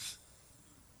things.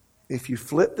 If you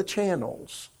flip the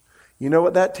channels, you know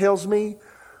what that tells me?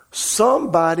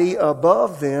 Somebody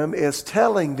above them is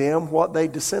telling them what they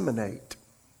disseminate.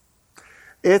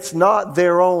 It's not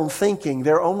their own thinking.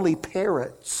 They're only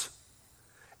parrots.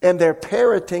 And they're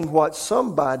parroting what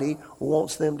somebody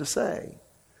wants them to say.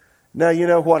 Now, you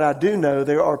know what I do know?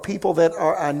 There are people that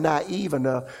are naive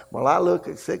enough. Well, I look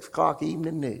at 6 o'clock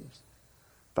evening news.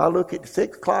 If I look at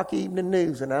 6 o'clock evening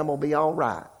news, then I'm going to be all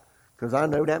right. Because I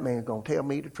know that man's going to tell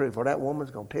me the truth. Or that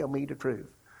woman's going to tell me the truth.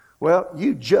 Well,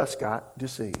 you just got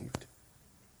deceived.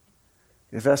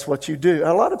 If that's what you do.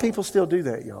 A lot of people still do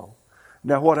that, y'all.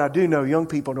 Now, what I do know, young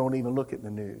people don't even look at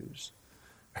the news.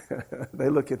 They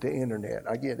look at the internet.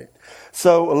 I get it.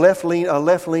 So another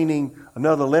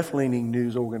left-leaning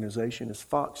news organization is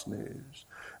Fox News.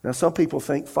 Now, some people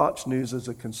think Fox News is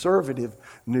a conservative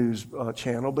news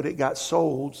channel, but it got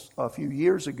sold a few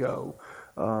years ago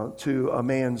to a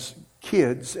man's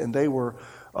kids, and they were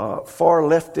far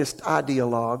leftist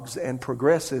ideologues and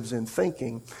progressives in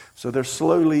thinking. So they're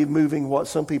slowly moving what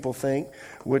some people think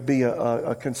would be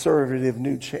a conservative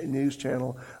news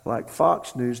channel like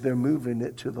Fox News. They're moving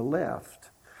it to the left.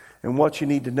 And what you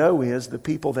need to know is the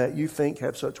people that you think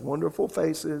have such wonderful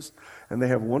faces and they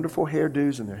have wonderful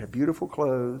hairdos and they have beautiful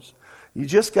clothes, you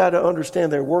just got to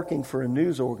understand they're working for a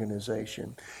news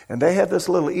organization. And they have this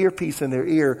little earpiece in their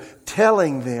ear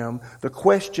telling them the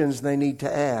questions they need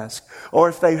to ask. Or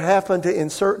if they happen to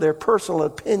insert their personal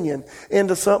opinion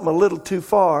into something a little too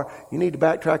far, you need to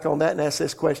backtrack on that and ask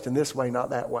this question this way,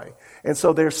 not that way. And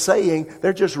so they're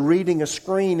just reading a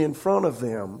screen in front of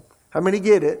them. How many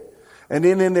get it? And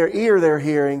then in their ear they're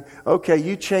hearing, okay,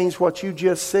 you changed what you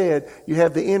just said. You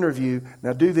have the interview.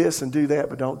 Now do this and do that,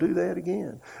 but don't do that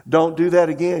again. Don't do that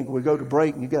again. We go to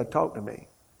break and you got to talk to me.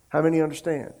 How many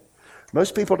understand?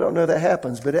 Most people don't know that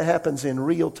happens, but it happens in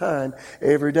real time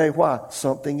every day. Why?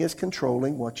 Something is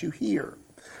controlling what you hear.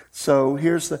 So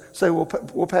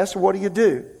well, Pastor, what do you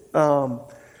do?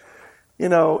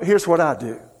 Here's what I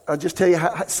do. I'll just tell you,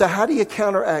 how do you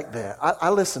counteract that? I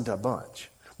listen to a bunch.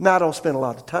 Now, I don't spend a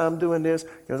lot of time doing this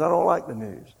because I don't like the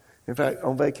news. In fact,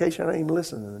 on vacation, I don't even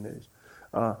listen to the news.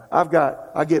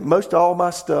 I get most of all my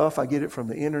stuff, I get it from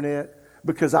the internet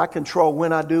because I control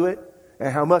when I do it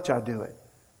and how much I do it.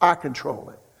 I control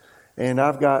it. And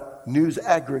I've got news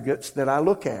aggregates that I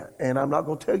look at, and I'm not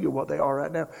going to tell you what they are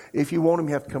right now. If you want them,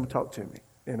 you have to come talk to me,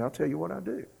 and I'll tell you what I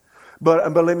do. But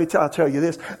I'll tell you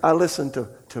this. I listen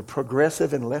to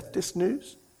progressive and leftist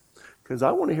news because I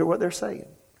want to hear what they're saying.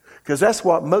 Because that's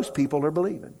what most people are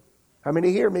believing. How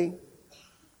many hear me?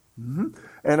 Mm-hmm.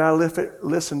 And I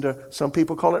listen to, some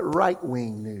people call it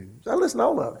right-wing news. I listen to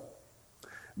all of it.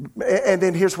 And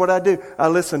then here's what I do. I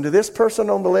listen to this person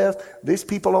on the left, these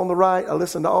people on the right. I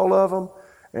listen to all of them.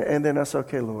 And then I say,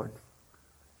 okay, Lord,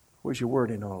 where's your word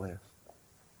in all this?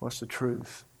 What's the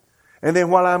truth? And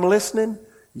then while I'm listening,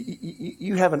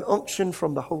 you have an unction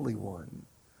from the Holy One.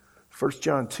 1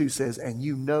 John 2 says, and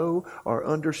you know or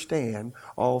understand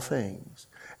all things.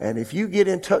 And if you get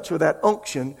in touch with that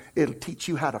unction, it'll teach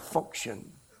you how to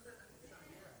function.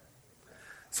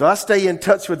 So I stay in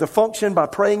touch with the function by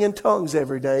praying in tongues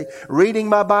every day, reading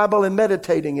my Bible and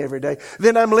meditating every day.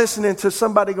 Then I'm listening to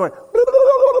somebody going,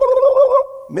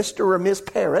 Mr. or Miss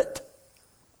Parrot.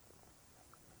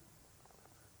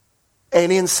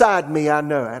 And inside me, I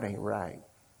know that ain't right.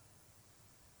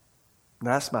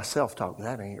 Now, that's my self-talk.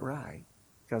 That ain't right.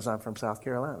 Because I'm from South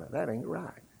Carolina. That ain't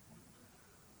right.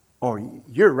 Or,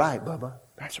 you're right, Bubba.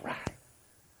 That's right.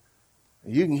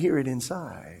 You can hear it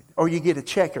inside. Or you get a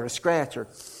check or a scratch or,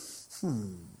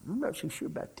 I'm not so sure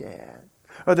about that.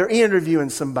 Or they're interviewing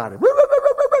somebody.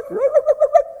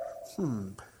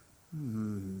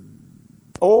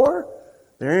 Or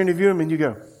they're interviewing them and you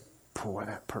go, boy,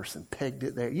 that person pegged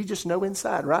it there. You just know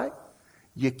inside, right?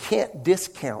 You can't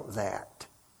discount that.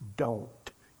 Don't.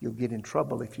 You'll get in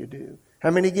trouble if you do.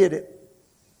 How many get it?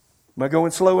 Am I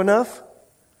going slow enough?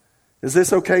 Is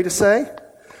this okay to say?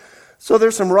 So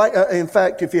there's some right. In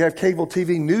fact, if you have cable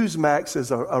TV, Newsmax is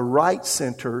a right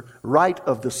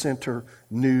of the center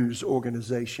news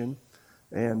organization.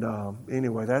 And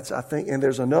anyway, that's, I think, and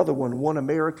there's another one, One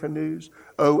America News,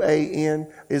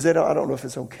 OAN. Is it? I don't know if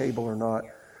it's on cable or not.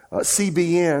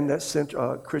 CBN, that's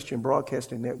Christian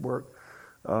Broadcasting Network.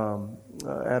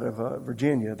 Out of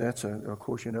Virginia. That's, of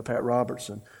course, Pat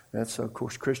Robertson. That's, of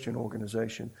course, Christian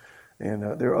organization.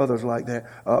 And there are others like that.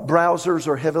 Browsers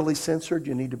are heavily censored.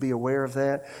 You need to be aware of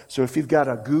that. So if you've got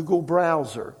a Google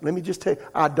browser, let me just tell you,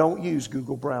 I don't use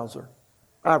Google browser.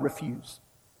 I refuse.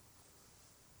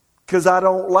 Because I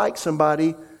don't like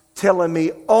somebody telling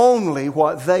me only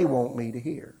what they want me to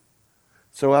hear.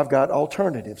 So I've got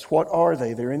alternatives. What are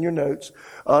they? They're in your notes.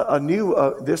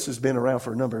 This has been around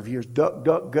for a number of years,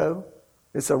 DuckDuckGo.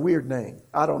 It's a weird name.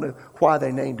 I don't know why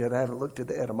they named it. I haven't looked at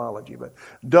the etymology, but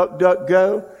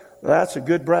DuckDuckGo, that's a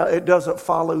good browser. It doesn't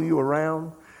follow you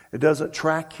around. It doesn't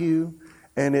track you,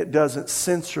 and it doesn't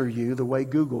censor you the way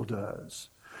Google does.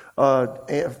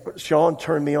 Sean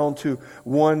turned me on to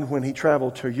one when he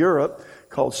traveled to Europe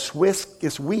called Swiss.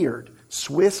 It's weird.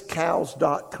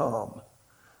 SwissCows.com.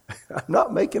 I'm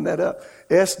not making that up.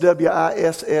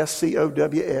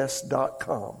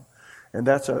 SWISSCOWS.com. And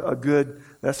that's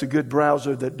a good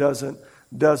browser that doesn't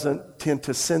tend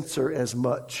to censor as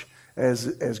much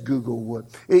as Google would.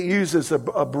 It uses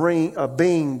a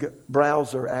Bing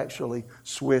browser, actually,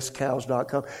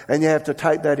 SwissCows.com, and you have to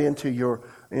type that into your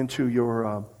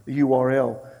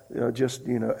URL,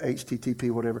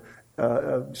 HTTP, whatever,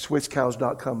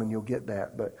 SwissCows.com, and you'll get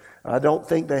that. But I don't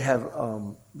think they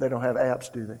don't have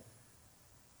apps, do they?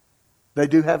 They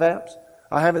do have apps?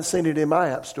 I haven't seen it in my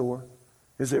app store.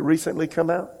 Has it recently come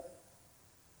out?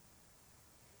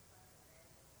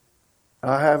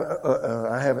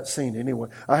 I haven't seen it anyway.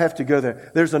 I have to go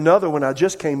there. There's another one I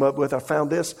just came up with. I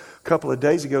found this a couple of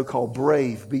days ago called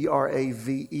Brave, Brave.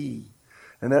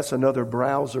 And that's another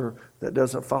browser that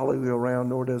doesn't follow you around,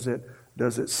 nor does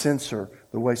it censor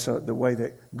the way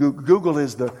that Google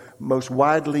is the most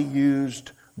widely used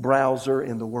browser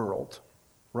in the world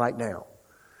right now.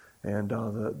 And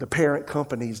the parent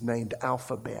company is named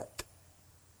Alphabet.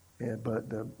 But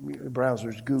the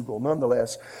browser's Google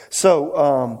nonetheless.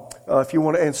 So if you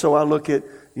want to, and so I look at,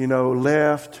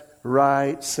 left,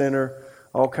 right, center,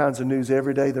 all kinds of news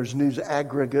every day. There's news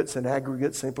aggregates, and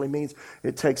aggregate simply means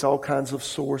it takes all kinds of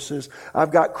sources.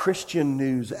 I've got Christian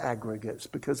news aggregates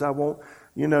because I want,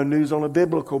 news on a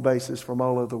biblical basis from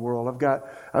all over the world.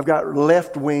 I've got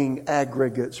left-wing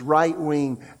aggregates,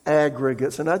 right-wing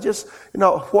aggregates, and I just,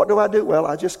 what do I do? Well,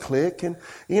 I just click, and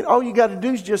all you got to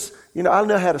do is just, I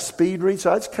know how to speed read,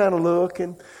 so I just kind of look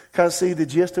and kind of see the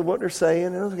gist of what they're saying,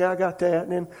 and okay, I got that,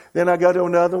 and then I go to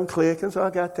another one, click, and so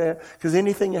I got that, because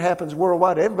anything that happens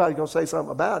worldwide, everybody's going to say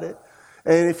something about it,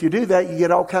 and if you do that, you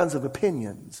get all kinds of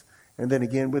opinions, and then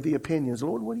again with the opinions,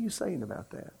 Lord, what are you saying about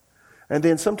that? And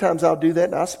then sometimes I'll do that,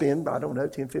 and I spend,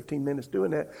 10, 15 minutes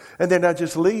doing that. And then I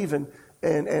just leave, and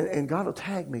God will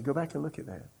tag me. Go back and look at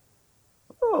that.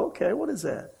 Oh, okay, what is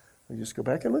that? I just go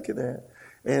back and look at that.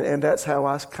 And that's how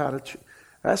I kind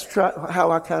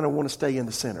of want to stay in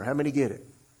the center. How many get it?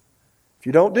 If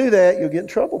you don't do that, you'll get in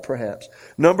trouble perhaps.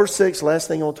 Number 6, last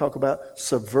thing I want to talk about,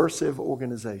 subversive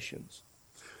organizations.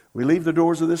 We leave the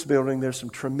doors of this building. There's some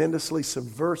tremendously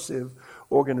subversive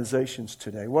organizations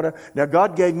today. Now,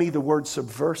 God gave me the word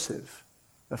subversive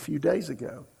a few days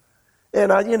ago.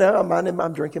 And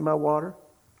I'm drinking my water,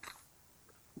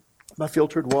 my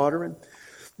filtered water, and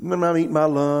I'm eating my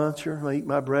lunch or I'm eating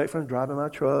my breakfast, driving my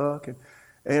truck,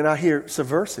 and I hear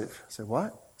subversive. I said,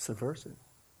 what? Subversive.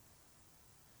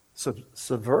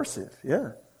 Subversive,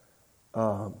 yeah.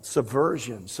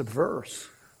 Subversion, subverse.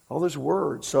 All those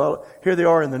words. So here they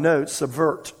are in the notes.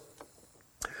 Subvert.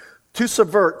 To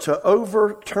subvert, to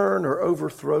overturn or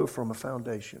overthrow from a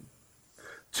foundation.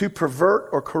 To pervert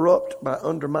or corrupt by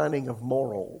undermining of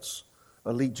morals,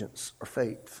 allegiance, or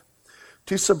faith.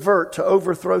 To subvert, to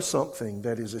overthrow something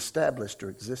that is established or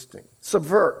existing.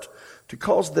 Subvert, to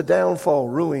cause the downfall,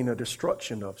 ruin, or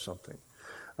destruction of something.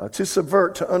 To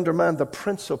subvert, to undermine the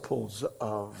principles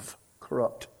of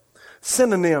corrupt.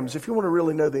 Synonyms, if you want to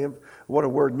really know what a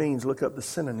word means, look up the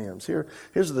synonyms.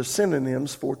 Here's the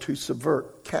synonyms for to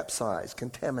subvert: capsize,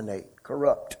 contaminate,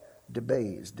 corrupt,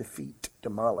 debase, defeat,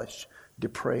 demolish,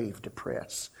 deprave,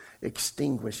 depress,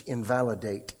 extinguish,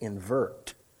 invalidate,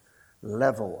 invert,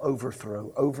 level,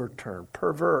 overthrow, overturn,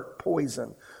 pervert,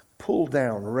 poison, pull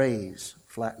down, raise,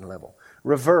 flatten, level,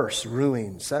 reverse,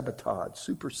 ruin, sabotage,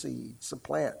 supersede,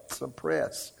 supplant,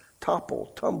 suppress, topple,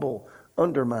 tumble,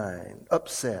 undermine,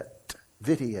 upset,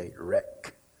 vitiate,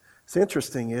 wreck. It's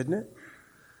interesting, isn't it?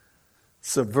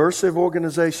 Subversive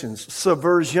organizations.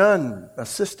 Subversion, a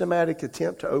systematic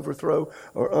attempt to overthrow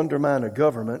or undermine a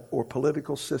government or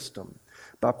political system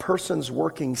by persons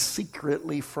working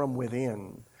secretly from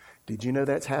within. Did you know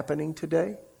that's happening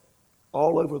today?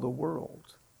 All over the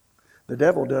world. The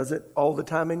devil does it all the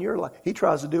time in your life. He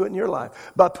tries to do it in your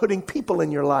life by putting people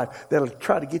in your life that'll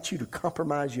try to get you to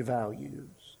compromise your values.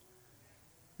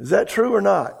 Is that true or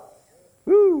not?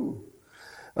 Woo!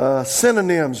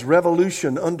 Synonyms: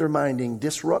 revolution, undermining,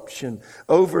 disruption,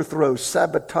 overthrow,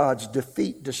 sabotage,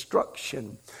 defeat,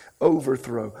 destruction,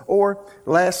 overthrow. Or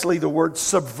lastly, the word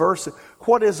subversive.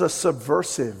 What is a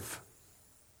subversive?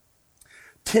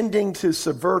 Tending to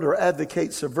subvert or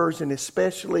advocate subversion,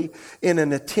 especially in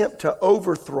an attempt to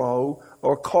overthrow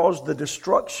or cause the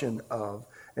destruction of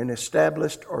an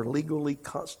established or legally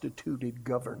constituted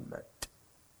government.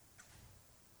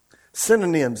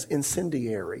 Synonyms: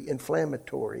 incendiary,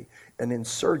 inflammatory, and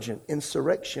insurgent,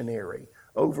 insurrectionary,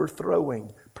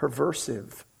 overthrowing,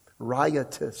 perversive,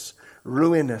 riotous,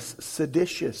 ruinous,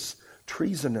 seditious,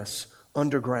 treasonous,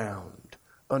 underground,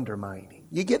 undermining.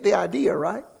 You get the idea,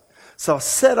 right? So I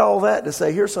said all that to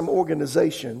say here's some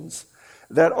organizations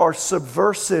that are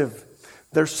subversive.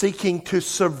 They're seeking to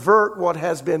subvert what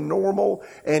has been normal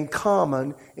and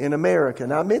common in America.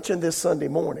 Now, I mentioned this Sunday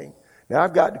morning. Now,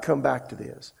 I've got to come back to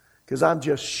this, because I'm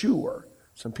just sure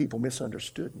Some people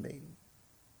misunderstood me.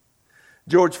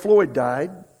 George Floyd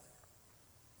died.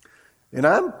 And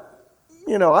I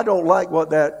don't like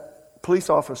what that police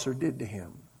officer did to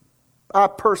him. I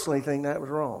personally think that was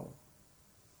wrong.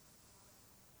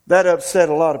 That upset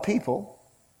a lot of people.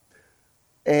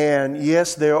 And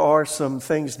yes, there are some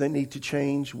things that need to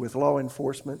change with law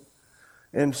enforcement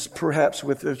and perhaps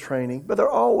with their training. But there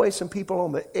are always some people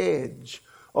on the edge,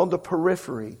 on the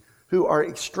periphery, who are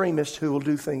extremists who will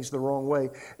do things the wrong way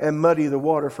and muddy the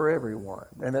water for everyone.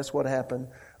 And that's what happened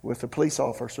with the police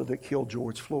officer that killed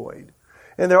George Floyd.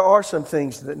 And there are some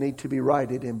things that need to be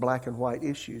righted in black and white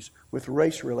issues with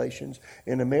race relations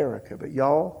in America. But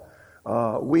y'all,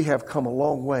 we have come a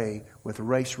long way with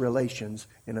race relations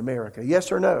in America. Yes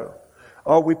or no?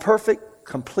 Are we perfect?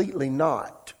 Completely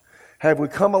not. Have we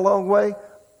come a long way?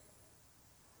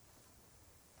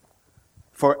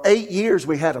 For 8 years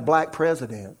we had a black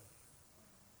president.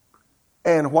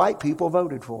 And white people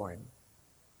voted for him.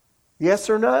 Yes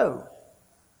or no?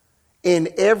 In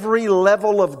every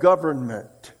level of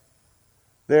government,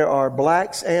 there are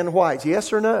blacks and whites.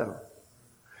 Yes or no?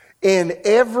 In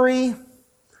every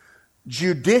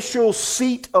judicial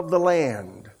seat of the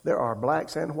land, there are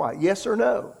blacks and whites. Yes or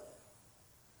no?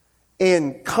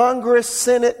 In Congress,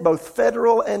 Senate, both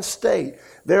federal and state,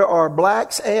 there are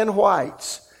blacks and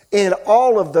whites in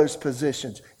all of those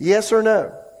positions. Yes or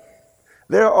no?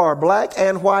 There are black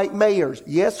and white mayors.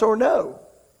 Yes or no?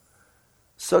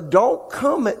 So don't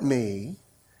come at me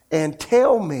and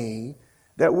tell me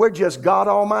that we're just God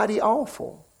Almighty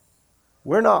awful.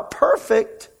 We're not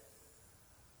perfect,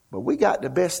 but we got the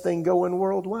best thing going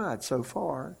worldwide so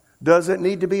far. Does it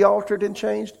need to be altered and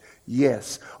changed?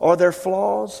 Yes. Are there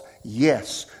flaws?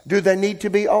 Yes. Do they need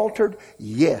to be altered?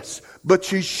 Yes. But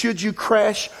should you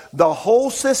crash the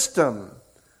whole system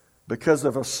because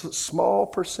of a small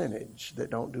percentage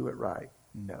that don't do it right?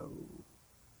 No.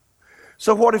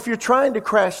 So what if you're trying to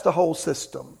crash the whole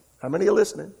system? How many are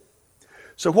listening?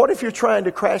 So what if you're trying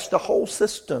to crash the whole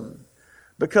system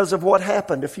because of what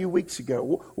happened a few weeks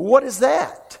ago? What is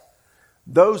that?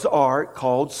 Those are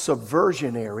called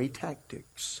subversionary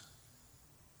tactics.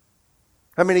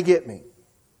 How many get me?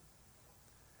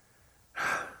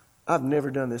 I've never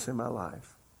done this in my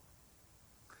life.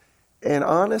 And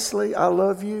honestly, I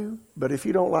love you, but if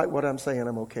you don't like what I'm saying,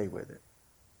 I'm okay with it.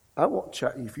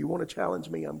 If you want to challenge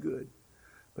me, I'm good.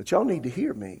 But y'all need to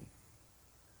hear me.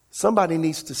 Somebody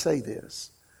needs to say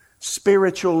this.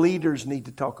 Spiritual leaders need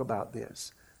to talk about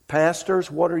this. Pastors,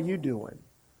 what are you doing?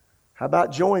 How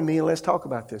about join me and let's talk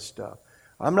about this stuff?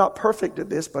 I'm not perfect at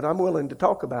this, but I'm willing to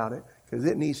talk about it because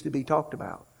it needs to be talked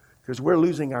about. Because we're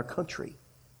losing our country.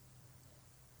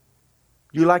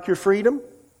 Do you like your freedom?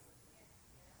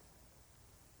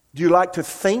 Do you like to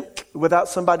think without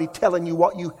somebody telling you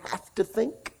what you have to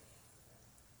think?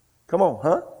 Come on,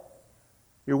 huh?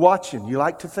 You're watching. You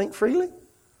like to think freely?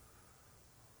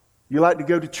 You like to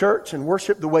go to church and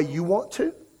worship the way you want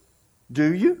to?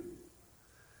 Do you?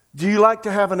 Do you like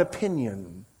to have an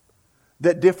opinion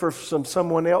that differs from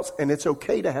someone else, and it's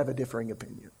okay to have a differing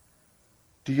opinion?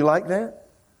 Do you like that?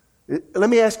 Let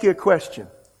me ask you a question.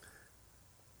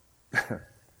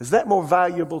 Is that more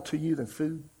valuable to you than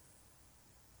food?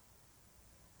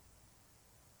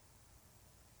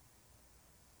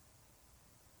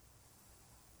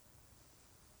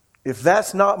 If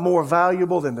that's not more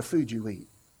valuable than the food you eat,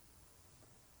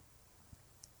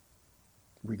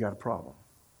 we got a problem.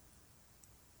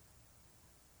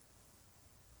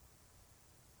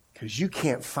 Because you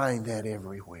can't find that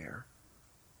everywhere.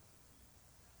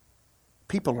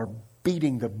 People are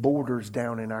beating the borders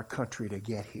down in our country to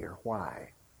get here.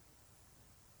 Why?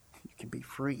 You can be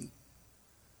free.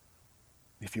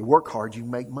 If you work hard, you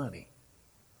can make money.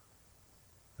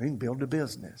 You can build a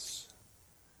business.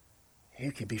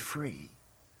 You can be free.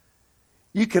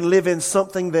 You can live in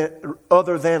something that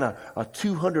other than a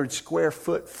 200 square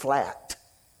foot flat.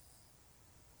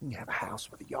 You can have a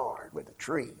house with a yard, with a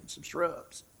tree and some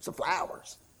shrubs, some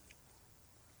flowers.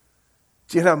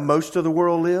 Do you know how most of the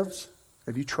world lives?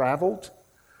 Have you traveled?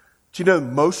 Do you know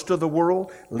most of the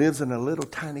world lives in a little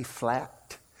tiny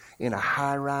flat in a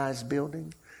high-rise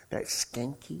building that's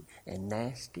skanky and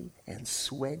nasty and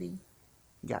sweaty?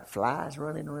 You got flies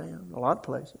running around a lot of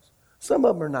places. Some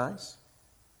of them are nice.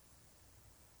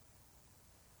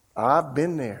 I've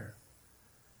been there.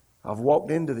 I've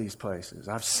walked into these places.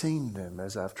 I've seen them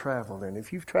as I've traveled. And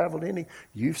if you've traveled any,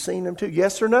 you've seen them too.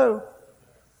 Yes or no?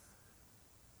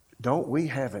 Don't we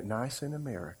have it nice in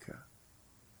America?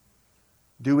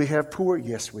 Do we have poor?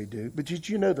 Yes, we do. But did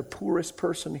you know the poorest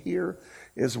person here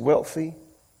is wealthy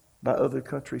by other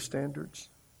country standards?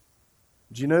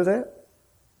 Did you know that?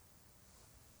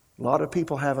 A lot of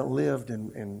people haven't lived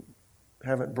and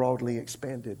haven't broadly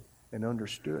expanded and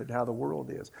understood how the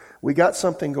world is. We got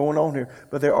something going on here,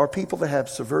 but there are people that have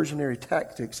subversionary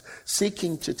tactics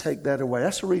seeking to take that away.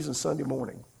 That's the reason Sunday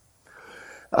morning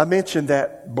I mentioned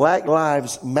that Black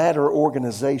Lives Matter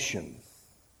organization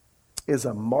is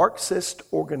a Marxist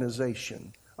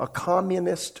organization, a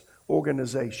communist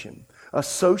organization, a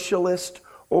socialist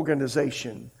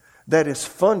organization that is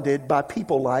funded by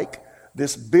people like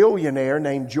this billionaire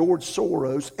named George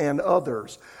Soros and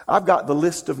others. I've got the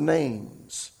list of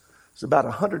names. It's about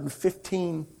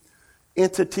 115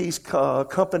 entities,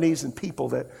 companies, and people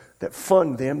that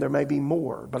fund them. There may be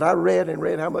more, but I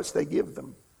read how much they give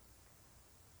them.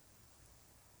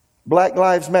 Black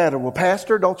Lives Matter. Well,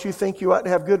 Pastor, don't you think you ought to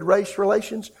have good race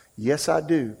relations? Yes, I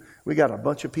do. We got a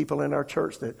bunch of people in our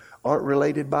church that aren't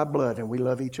related by blood, and we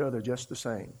love each other just the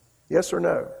same. Yes or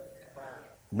no?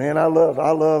 Man, I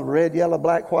love red, yellow,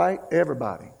 black, white,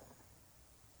 everybody.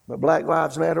 But Black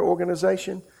Lives Matter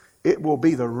organization, it will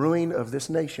be the ruin of this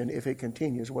nation if it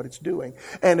continues what it's doing.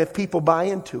 And if people buy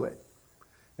into it.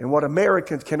 And what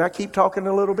Americans, can I keep talking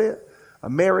a little bit?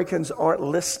 Americans aren't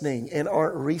listening and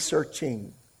aren't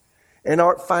researching and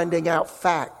aren't finding out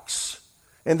facts.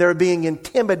 And they're being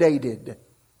intimidated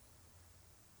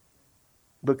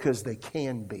because they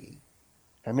can be.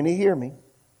 How many hear me?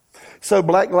 So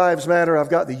Black Lives Matter, I've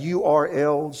got the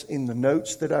URLs in the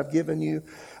notes that I've given you.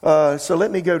 So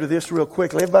let me go to this real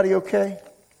quickly. Everybody okay?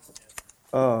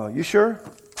 You sure?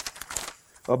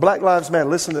 Black Lives Matter.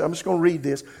 Listen, I'm just going to read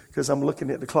this because I'm looking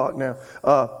at the clock now.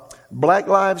 Black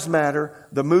Lives Matter,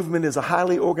 the movement is a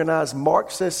highly organized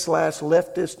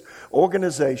Marxist/leftist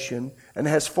organization and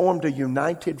has formed a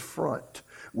united front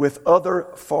with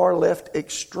other far-left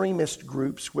extremist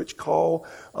groups which call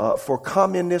for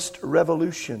communist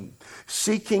revolution,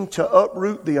 seeking to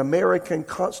uproot the American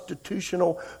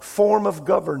constitutional form of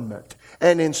government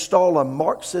and install a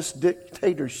Marxist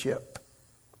dictatorship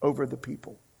over the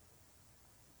people.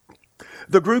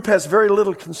 The group has very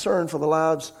little concern for the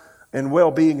lives and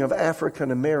well-being of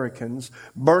African Americans,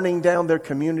 burning down their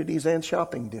communities and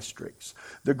shopping districts.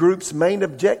 The group's main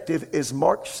objective is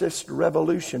Marxist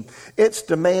revolution. Its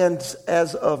demands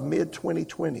as of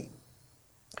mid-2020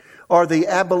 are the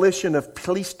abolition of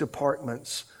police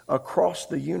departments across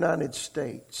the United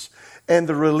States and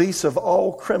the release of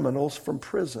all criminals from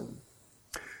prison,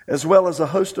 as well as a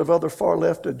host of other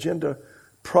far-left agenda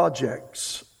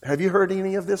projects. Have you heard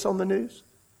any of this on the news?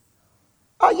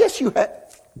 Oh, yes, you have.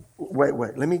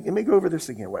 Wait. Let me go over this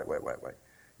again. Wait.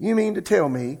 You mean to tell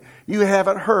me you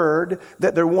haven't heard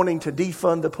that they're wanting to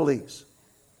defund the police?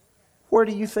 Where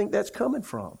do you think that's coming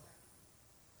from?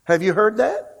 Have you heard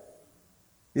that?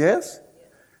 Yes?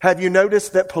 Have you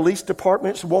noticed that police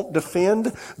departments won't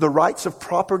defend the rights of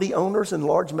property owners in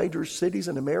large major cities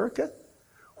in America?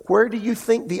 Where do you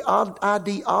think the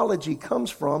ideology comes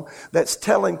from that's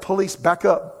telling police, back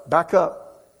up?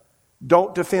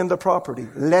 Don't defend the property.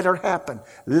 Let it happen.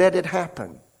 Let it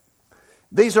happen.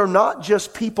 These are not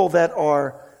just people that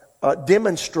are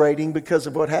demonstrating because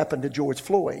of what happened to George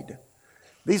Floyd.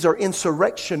 These are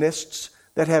insurrectionists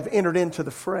that have entered into the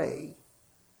fray.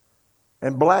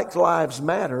 And Black Lives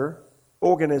Matter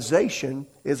organization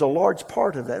is a large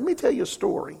part of that. Let me tell you a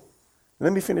story.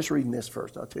 Let me finish reading this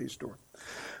first. I'll tell you a story.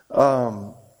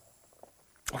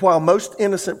 While most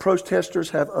innocent protesters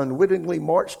have unwittingly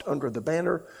marched under the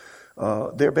banner,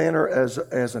 their banner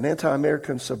as an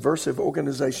anti-American subversive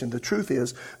organization, the truth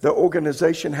is the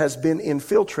organization has been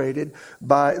infiltrated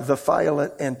by the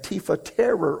violent Antifa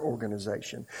terror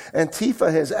organization.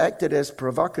 Antifa has acted as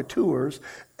provocateurs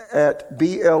at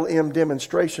BLM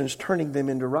demonstrations, turning them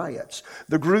into riots.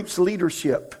 The group's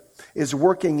leadership is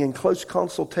working in close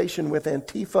consultation with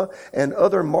Antifa and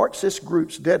other Marxist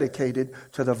groups dedicated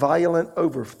to the violent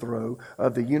overthrow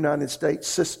of the United States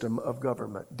system of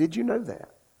government. Did you know that?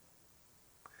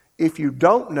 If you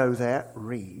don't know that,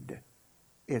 read.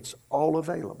 It's all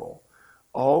available.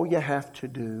 All you have to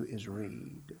do is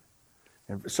read.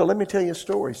 And so let me tell you a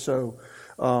story. So,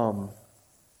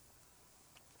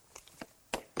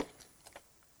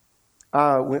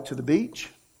 I went to the beach,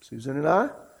 Susan and I.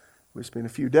 We spent a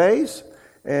few days.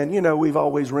 And, we've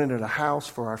always rented a house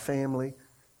for our family.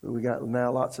 We got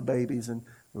now lots of babies and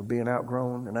we're being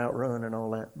outgrown and outrun and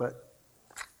all that. But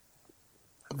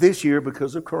this year,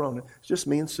 because of Corona, it's just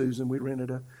me and Susan. We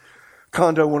rented a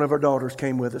condo. One of our daughters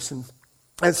came with us. And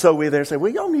so we there said,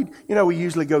 well, y'all need, we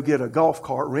usually go get a golf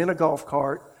cart, rent a golf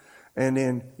cart, and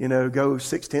then, go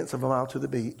 6/10 of a mile to the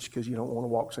beach because you don't want to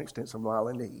walk 6/10 of a mile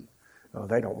in the heat. Oh,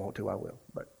 they don't want to, I will.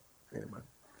 But anyway.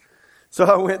 So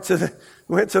I went to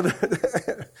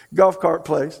the golf cart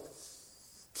place.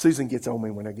 Susan gets on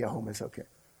me when I get home. It's okay.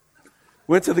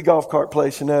 Went to the golf cart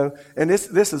place, and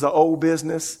this is an old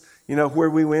business. Where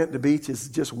we went, the beach is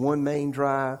just one main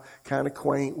drive, kind of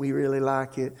quaint. We really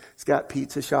like it. It's got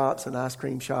pizza shops and ice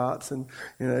cream shops, and,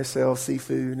 they sell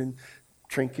seafood and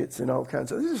trinkets and all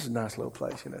kinds of. This is a nice little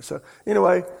place, So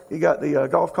anyway, you got the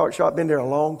golf cart shop. Been there a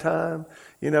long time.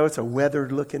 It's a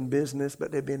weathered looking business,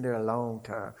 but they've been there a long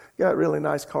time. Got really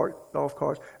nice golf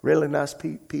carts, really nice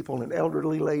people. An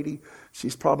elderly lady.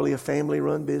 She's probably a family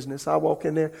run business. I walk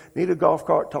in there, need a golf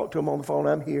cart, talk to them on the phone.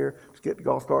 I'm here. Just get the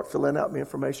golf cart, filling out my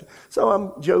information. So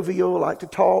I'm jovial, like to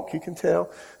talk. You can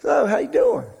tell. So how you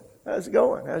doing? How's it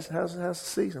going? How's the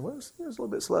season? Well, it's a little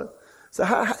bit slow. So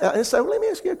let me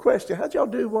ask you a question. How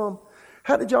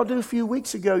did y'all do a few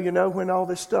weeks ago, when all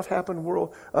this stuff happened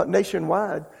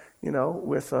nationwide,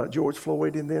 with George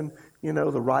Floyd and then,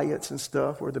 the riots and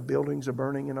stuff where the buildings are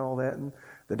burning and all that and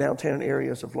the downtown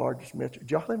areas of largest metro.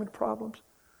 Did y'all have any problems?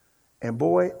 And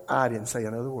boy, I didn't say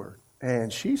another word.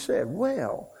 And she said,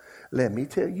 well, let me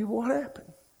tell you what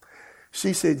happened.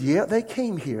 She said, yeah, they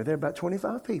came here. There are about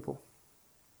 25 people.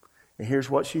 And here's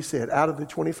what she said. Out of the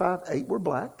 25, 8 were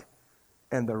black.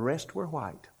 And the rest were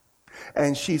white.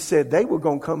 And she said they were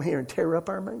going to come here and tear up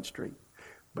our main street.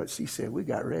 But she said, we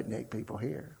got redneck people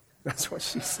here. That's what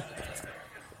she said.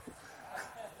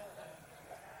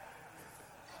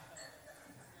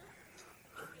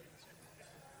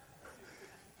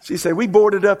 She said, we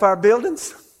boarded up our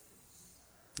buildings.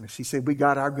 And she said, we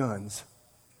got our guns.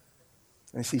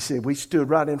 And she said, we stood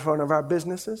right in front of our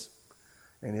businesses.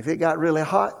 And if it got really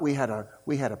hot, we had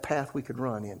a path we could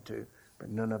run into. But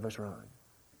none of us run.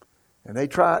 And they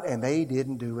tried, and they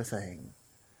didn't do a thing.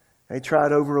 They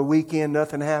tried over a weekend,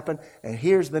 nothing happened. And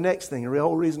here's the next thing, the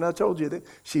whole reason I told you that.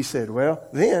 She said, well,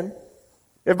 then,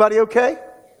 everybody okay?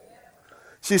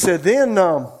 She said, then,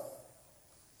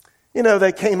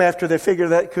 they came after they figured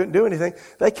that couldn't do anything.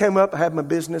 They came up, had my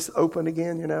business open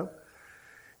again,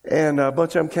 And a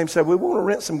bunch of them came and said, we want to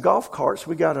rent some golf carts.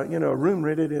 We got a room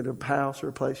rented at a house or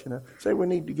a place, Say we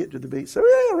need to get to the beach. So,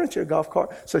 yeah, I'll rent you a golf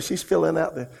cart. So she's filling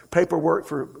out the paperwork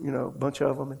for, a bunch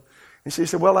of them. And she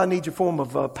said, well, I need your form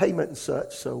of payment and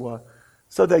such. So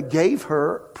they gave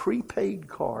her prepaid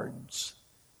cards.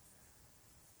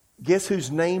 Guess whose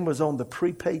name was on the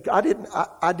prepaid? I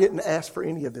didn't ask for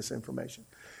any of this information.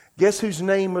 Guess whose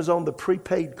name was on the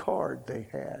prepaid card they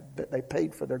had that they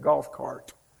paid for their golf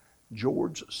cart?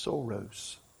 George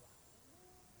Soros.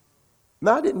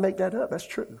 Now, I didn't make that up. That's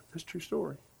true. That's a true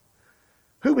story.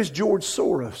 Who is George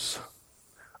Soros?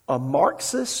 A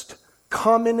Marxist,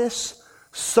 communist,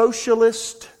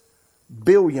 socialist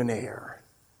billionaire.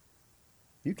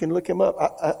 You can look him up.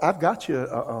 I've got you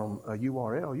a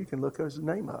URL. You can look his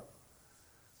name up.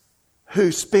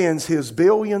 Who spends his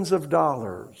billions of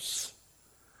dollars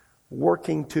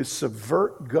working to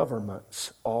subvert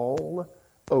governments all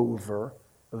over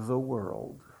the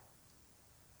world.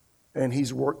 And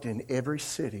he's worked in every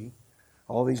city,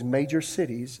 all these major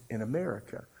cities in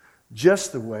America,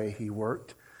 just the way he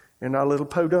worked in our little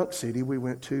podunk city we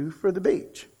went to for the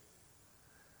beach.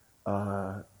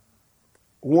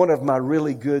 One of my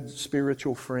really good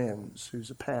spiritual friends, who's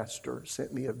a pastor,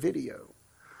 sent me a video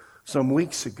some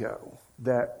weeks ago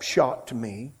that shocked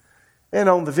me. And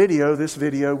on the video, this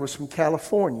video was from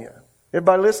California.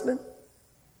 Everybody listening?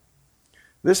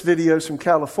 This video is from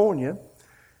California,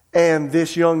 and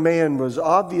this young man was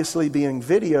obviously being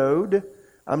videoed.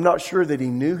 I'm not sure that he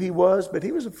knew he was, but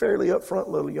he was a fairly upfront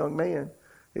little young man.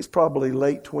 He's probably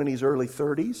late 20s, early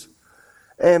 30s.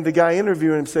 And the guy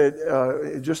interviewing him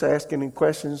said, just asking him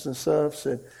questions and stuff,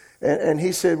 said, and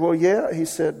he said, well, yeah. He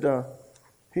said,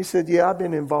 yeah, I've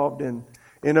been involved in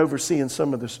overseeing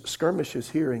some of the skirmishes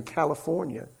here in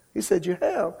California. He said, you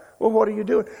have? Well, what are you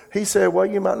doing? He said, well,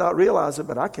 you might not realize it,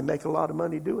 but I can make a lot of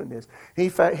money doing this. He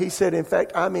said, in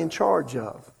fact, I'm in charge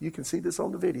of. You can see this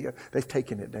on the video. They've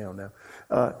taken it down now.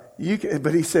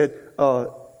 But he said,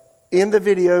 in the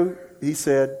video, he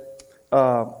said,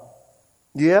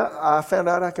 yeah, I found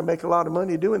out I can make a lot of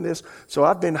money doing this. So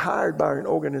I've been hired by an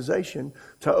organization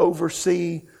to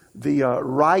oversee the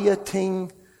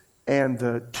rioting and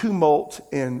the tumult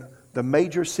in the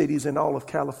major cities in all of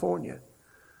California.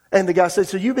 And the guy said,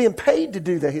 so you're being paid to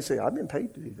do that? He said, I've been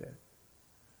paid to do that.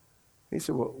 He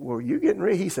said, well, you're getting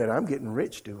rich. He said, I'm getting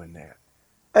rich doing that.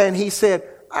 And he said,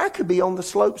 I could be on the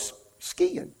slopes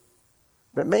skiing.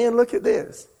 But man, look at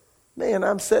this. Man,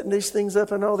 I'm setting these things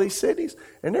up in all these cities,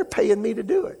 and they're paying me to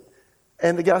do it.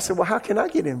 And the guy said, well, how can I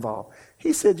get involved?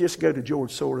 He said, just go to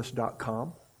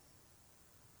georgesoros.com.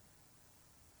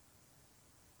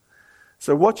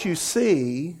 So what you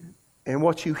see and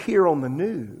what you hear on the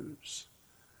news,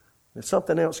 there's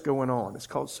something else going on. It's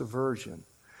called subversion.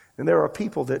 And there are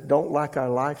people that don't like our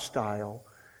lifestyle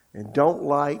and don't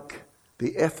like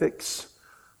the ethics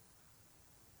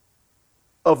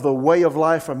of the way of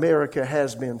life America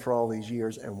has been for all these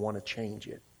years and want to change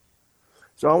it.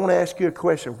 So I want to ask you a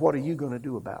question. What are you going to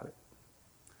do about it?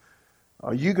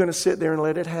 Are you going to sit there and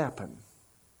let it happen?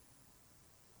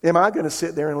 Am I going to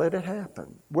sit there and let it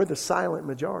happen? We're the silent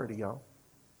majority, y'all.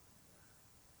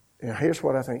 And here's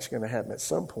what I think is going to happen. At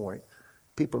some point,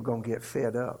 people are going to get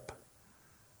fed up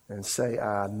and say,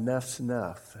 enough's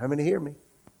enough. How many hear me?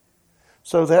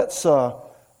 So that's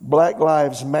Black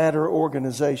Lives Matter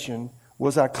organization.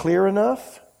 Was I clear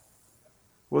enough?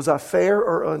 Was I fair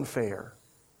or unfair?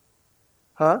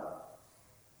 Huh?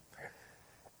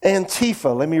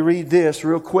 Antifa, let me read this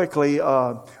real quickly.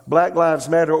 Black Lives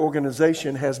Matter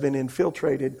organization has been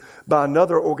infiltrated by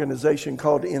another organization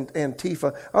called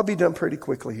Antifa. I'll be done pretty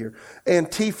quickly here.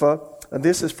 Antifa, and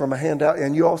this is from a handout,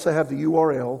 and you also have the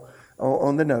URL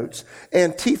on the notes.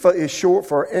 Antifa is short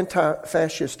for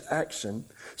Anti-Fascist Action,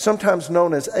 sometimes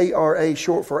known as ARA,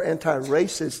 short for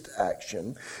Anti-Racist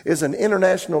Action, is an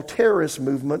international terrorist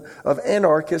movement of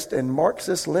anarchists and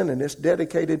Marxist-Leninists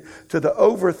dedicated to the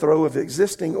overthrow of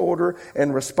existing order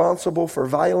and responsible for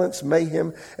violence,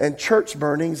 mayhem, and church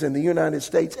burnings in the United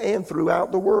States and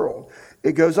throughout the world.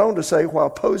 It goes on to say, while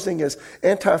posing as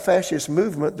anti-fascist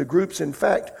movement, the group in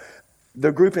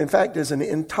fact is an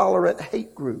intolerant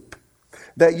hate group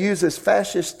that uses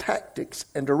fascist tactics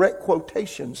and direct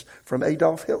quotations from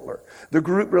Adolf Hitler. The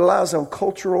group relies on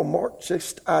cultural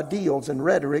Marxist ideals and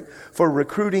rhetoric for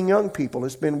recruiting young people.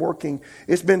 It's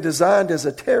been designed as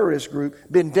a terrorist group,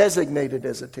 been designated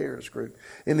as a terrorist group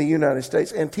in the United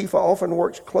States. Antifa often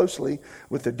works closely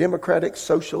with the Democratic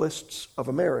Socialists of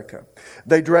America.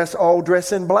 They all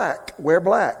dress in black, wear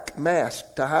black masks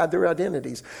to hide their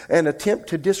identities, and attempt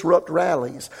to disrupt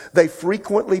rallies. They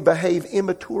frequently behave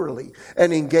immaturely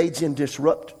and engage in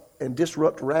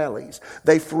disrupt rallies.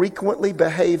 They frequently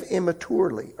behave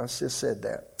immaturely. I just said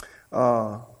that.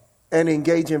 And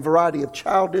engage in a variety of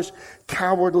childish,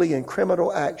 cowardly, and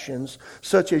criminal actions,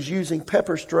 such as using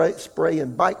pepper spray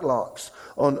and bike locks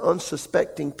on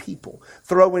unsuspecting people,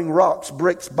 throwing rocks,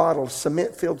 bricks, bottles,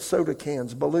 cement-filled soda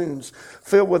cans, balloons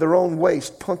filled with their own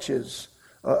waste, punches,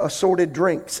 assorted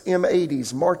drinks,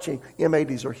 M80s, marching.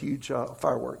 M80s are huge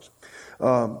fireworks.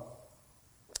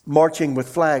 Marching with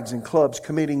flags and clubs,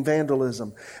 committing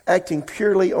vandalism, acting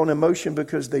purely on emotion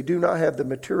because they do not have the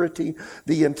maturity,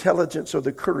 the intelligence, or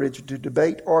the courage to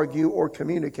debate, argue, or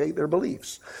communicate their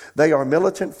beliefs. They are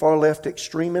militant far-left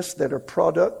extremists that are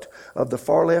product of the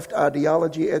far-left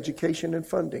ideology, education, and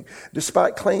funding,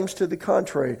 despite claims to the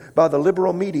contrary by the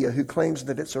liberal media, who claims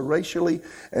that it's a racially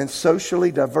and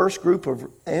socially diverse group of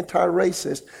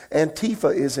anti-racist.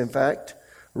 Antifa is, in fact,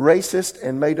 racist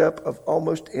and made up of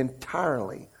almost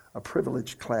entirely a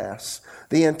privileged class.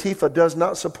 The Antifa does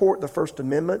not support the First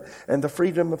Amendment and the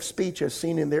freedom of speech as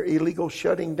seen in their illegal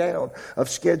shutting down of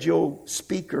scheduled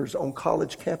speakers on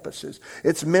college campuses.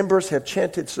 Its members have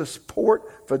chanted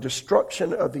support for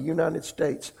destruction of the United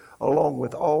States along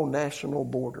with all national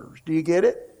borders. Do you get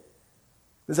it?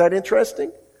 Is that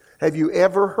interesting? Have you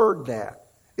ever heard that?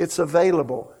 It's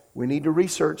available. We need to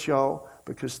research, y'all,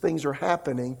 because things are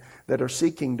happening that are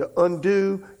seeking to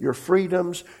undo your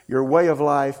freedoms, your way of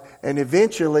life, and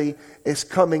eventually it's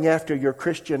coming after your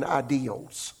Christian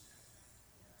ideals.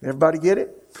 Everybody get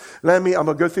it? I'm going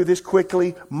to go through this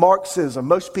quickly. Marxism.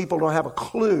 Most people don't have a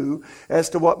clue as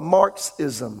to what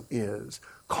Marxism is.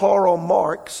 Karl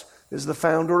Marx is the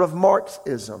founder of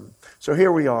Marxism. So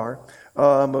here we are.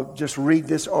 I'm going to just read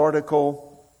this article.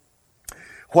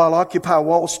 While Occupy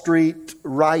Wall Street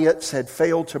riots had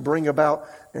failed to bring about,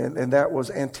 and that was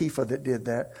Antifa that did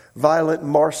that, violent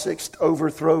Marxist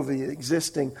overthrow of the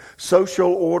existing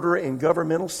social order and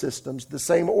governmental systems, the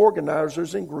same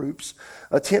organizers and groups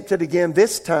attempted again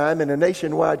this time in a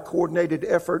nationwide coordinated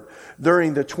effort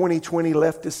during the 2020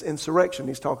 leftist insurrection.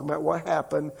 He's talking about what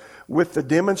happened with the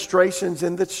demonstrations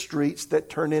in the streets that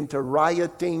turned into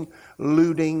rioting,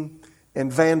 looting, and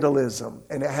vandalism.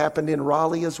 And it happened in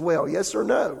Raleigh as well. Yes or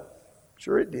no?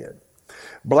 Sure it did.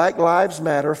 Black Lives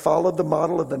Matter followed the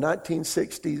model of the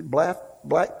 1960s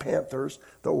Black Panthers,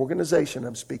 the organization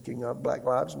I'm speaking of, Black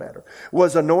Lives Matter,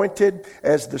 was anointed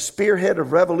as the spearhead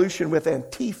of revolution, with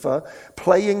Antifa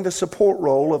playing the support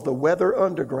role of the Weather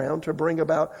Underground to bring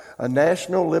about a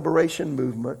national liberation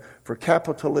movement for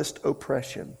capitalist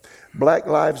oppression. Black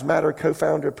Lives Matter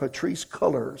co-founder Patrisse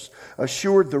Cullors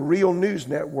assured the Real News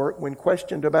Network when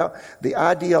questioned about the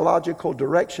ideological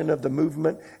direction of the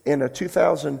movement in a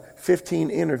 2015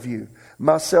 interview.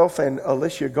 Myself and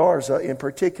Alicia Garza in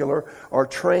particular are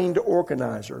trained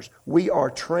organizers. We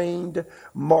are trained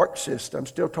Marxists. I'm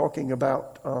still talking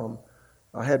about,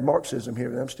 I had Marxism here,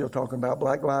 but I'm still talking about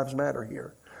Black Lives Matter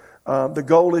here. The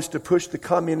goal is to push the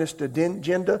communist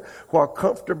agenda while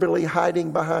comfortably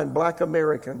hiding behind Black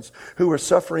Americans who are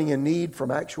suffering in need from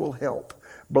actual help.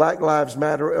 Black Lives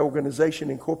Matter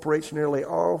organization incorporates nearly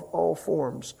all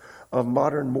forms of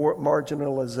modern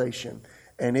marginalization,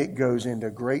 and it goes into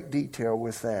great detail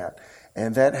with that.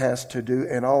 And that has to do,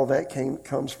 and all that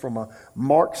comes from a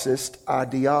Marxist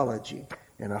ideology.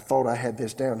 And I thought I had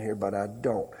this down here, but I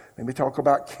don't. Let me talk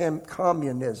about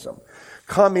communism.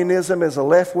 Communism is a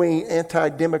left-wing,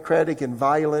 anti-democratic, and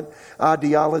violent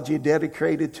ideology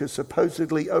dedicated to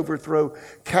supposedly overthrow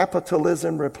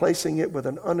capitalism, replacing it with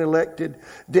an unelected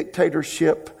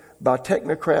dictatorship by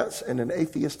technocrats and an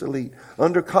atheist elite.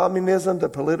 Under communism, the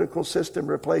political system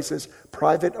replaces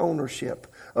private ownership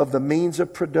of the means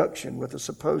of production with a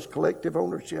supposed collective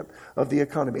ownership of the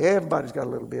economy. Everybody's got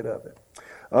a little bit of it.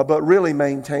 But really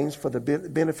maintains for the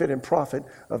benefit and profit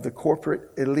of the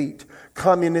corporate elite.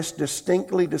 Communists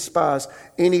distinctly despise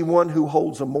anyone who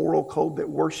holds a moral code that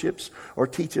worships or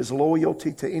teaches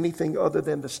loyalty to anything other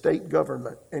than the state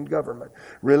government and government.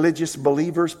 Religious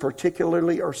believers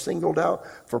particularly are singled out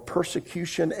for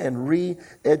persecution and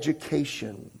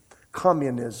re-education.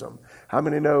 Communism. How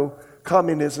many know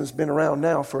communism's been around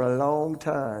now for a long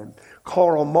time?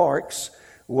 Karl Marx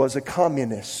was a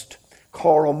communist.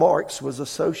 Karl Marx was a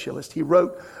socialist. He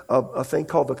wrote a thing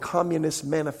called the Communist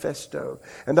Manifesto.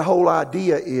 And the whole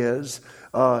idea is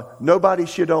nobody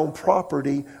should own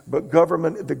property, but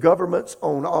the governments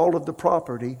own all of the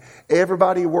property.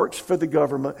 Everybody works for the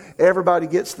government. Everybody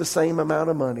gets the same amount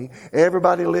of money.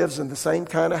 Everybody lives in the same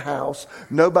kind of house.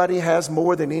 Nobody has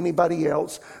more than anybody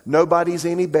else. Nobody's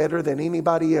any better than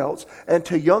anybody else. And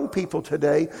to young people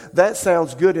today, that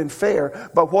sounds good and fair,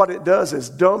 but what it does is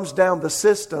dumbs down the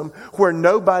system where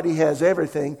nobody has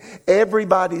everything.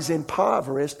 Everybody's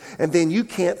impoverished, and then you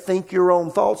can't think your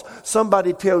own thoughts.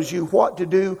 Somebody tells you what to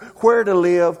do, where to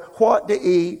live, what to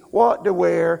eat, what to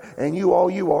wear, and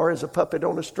all you are is a puppet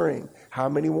on a string. How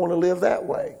many want to live that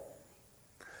way?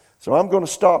 So I'm going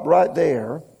to stop right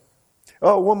there.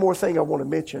 Oh, one more thing I want to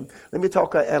mention. Let me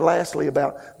talk lastly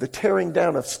about the tearing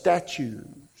down of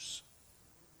statues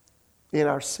in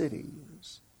our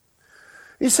cities.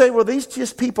 You say, well, these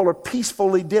just people are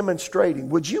peacefully demonstrating.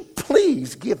 Would you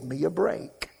please give me a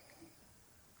break?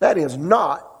 That is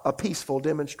not a peaceful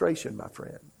demonstration, my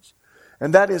friends.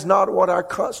 And that is not what our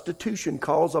Constitution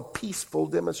calls a peaceful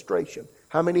demonstration.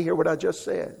 How many hear what I just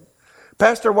said?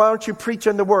 Pastor, why aren't you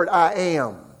preaching the word? I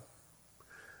am.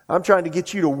 I'm trying to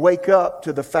get you to wake up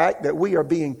to the fact that we are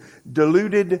being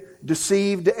deluded,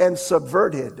 deceived, and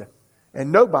subverted.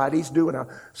 And nobody's doing a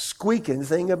squeaking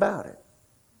thing about it.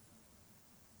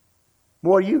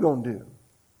 What are you going to do?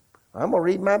 I'm going to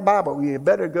read my Bible. You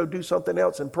better go do something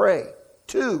else and pray.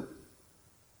 2.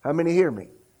 How many hear me?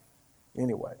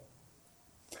 Anyway.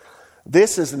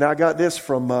 And I got this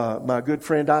from my good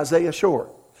friend Isaiah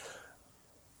Short.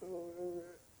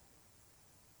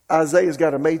 Isaiah's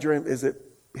got a major in, is it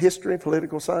history,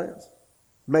 political science?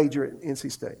 Major at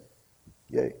NC State.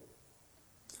 Yay.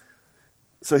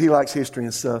 So he likes history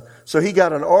and stuff. So he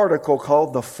got an article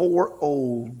called The Four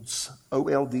Olds,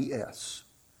 O-L-D-S.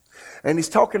 And he's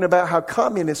talking about how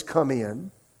communists come in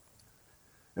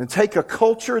and take a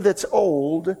culture that's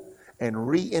old and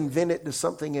reinvent it to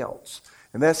something else.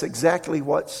 And that's exactly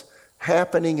what's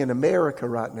happening in America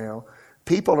right now.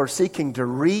 People are seeking to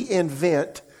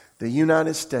reinvent the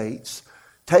United States,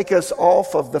 take us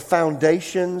off of the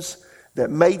foundations that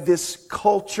made this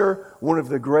culture one of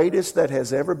the greatest that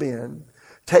has ever been,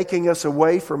 taking us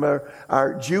away from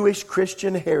our Jewish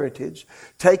Christian heritage,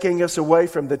 taking us away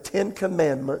from the 10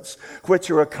 Commandments, which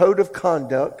are a code of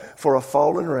conduct for a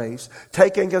fallen race,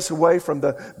 taking us away from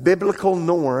the biblical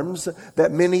norms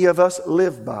that many of us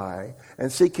live by,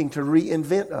 and seeking to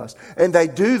reinvent us. And they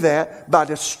do that by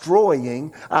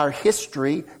destroying our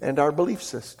history and our belief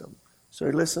system. So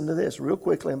listen to this real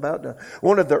quickly. I'm about to.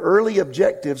 One of the early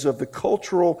objectives of the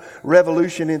Cultural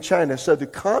Revolution in China. So the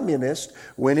communists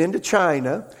went into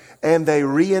China and they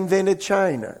reinvented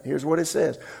China. Here's what it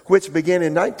says. Which began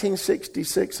in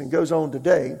 1966 and goes on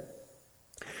today.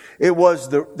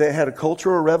 They had a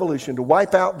cultural revolution to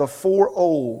wipe out the four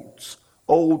olds.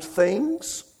 Old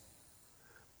things,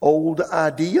 old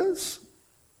ideas,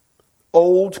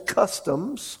 old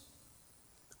customs,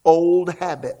 old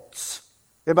habits.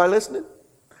 Everybody listening?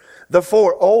 The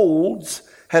four olds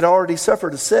had already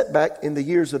suffered a setback in the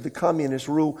years of the communist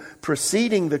rule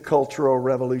preceding the Cultural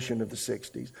Revolution of the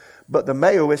 60s. But the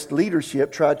Maoist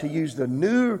leadership tried to use the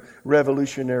new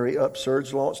revolutionary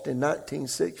upsurge launched in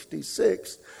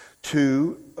 1966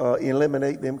 to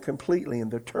eliminate them completely. In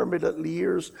the turbulent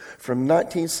years from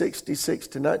 1966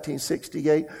 to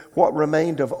 1968, what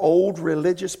remained of old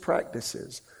religious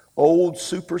practices, old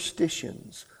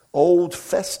superstitions, old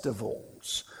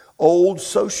festivals, old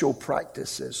social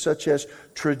practices such as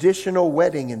traditional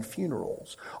wedding and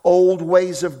funerals, old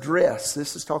ways of dress,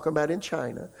 this is talking about in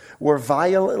China, were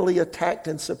violently attacked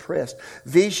and suppressed.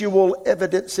 Visual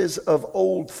evidences of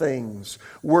old things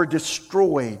were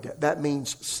destroyed. That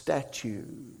means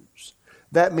statues.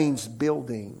 That means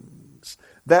buildings.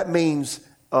 That means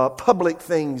public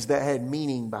things that had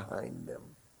meaning behind them.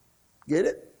 Get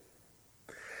it?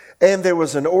 And there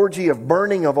was an orgy of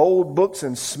burning of old books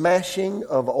and smashing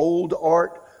of old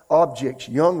art objects.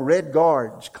 Young Red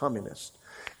Guards, communists,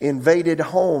 invaded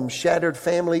homes, shattered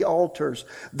family altars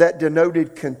that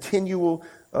denoted continued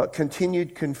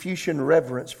Confucian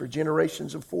reverence for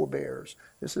generations of forebears.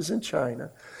 This is in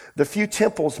China. The few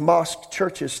temples, mosques,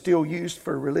 churches still used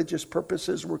for religious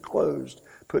purposes were closed,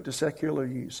 put to secular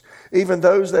use. Even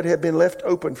those that had been left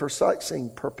open for sightseeing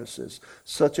purposes,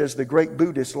 such as the great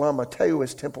Buddhist Lama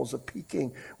Taoist temples of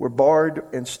Peking, were barred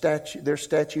and their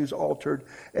statues altered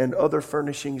and other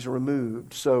furnishings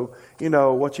removed. So,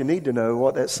 what you need to know,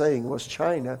 what that's saying was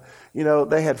China,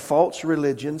 they had false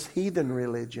religions, heathen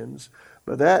religions,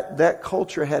 but that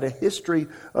culture had a history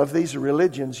of these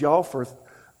religions, y'all, for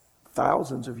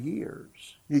thousands of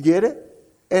years. You get it?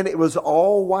 And it was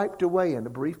all wiped away in a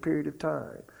brief period of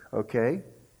time. Okay?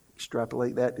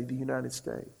 Extrapolate that to the United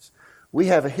States. We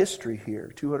have a history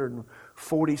here,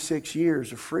 246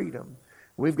 years of freedom.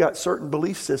 We've got certain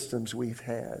belief systems we've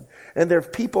had. And there are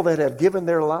people that have given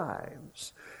their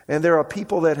lives. And there are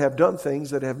people that have done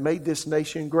things that have made this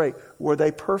nation great. Were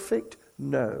they perfect?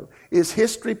 No. Is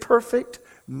history perfect?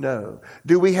 No.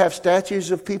 Do we have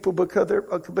statues of people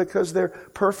because they're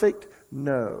perfect?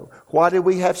 No. Why do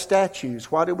we have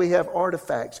statues? Why do we have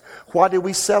artifacts? Why do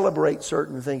we celebrate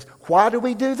certain things? Why do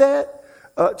we do that?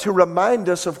 To remind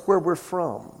us of where we're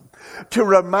from. To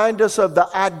remind us of the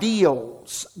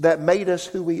ideals that made us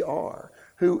who we are.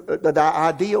 The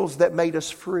ideals that made us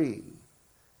free.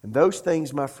 And those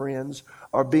things, my friends,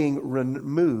 are being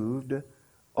removed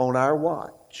on our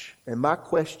watch. And my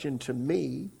question to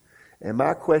me, and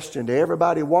my question to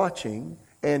everybody watching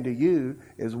and to you,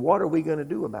 is what are we going to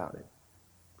do about it?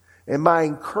 And my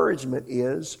encouragement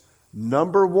is,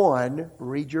 number one,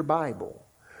 read your Bible.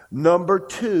 Number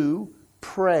two,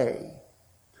 pray.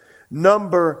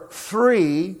 Number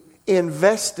three,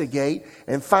 investigate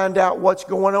and find out what's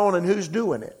going on and who's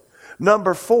doing it.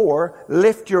 Number four,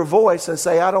 lift your voice and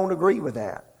say, I don't agree with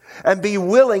that. And be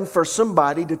willing for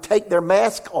somebody to take their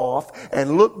mask off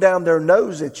and look down their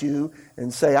nose at you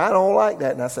and say, I don't like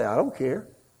that. And I say, I don't care.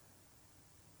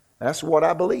 That's what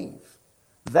I believe.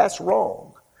 That's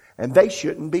wrong. And they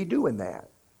shouldn't be doing that.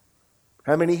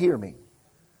 How many hear me?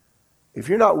 If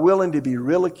you're not willing to be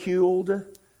ridiculed,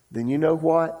 then you know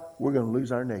what? We're going to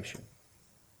lose our nation.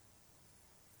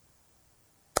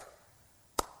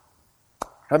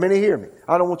 How many hear me?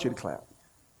 I don't want you to clap.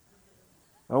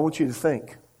 I want you to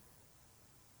think.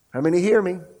 How many hear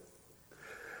me?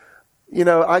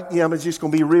 I'm just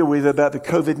going to be real with you about the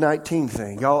COVID-19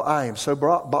 thing. Y'all,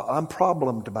 I'm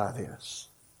problemed by this.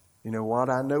 You know what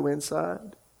I know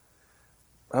inside?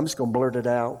 I'm just going to blurt it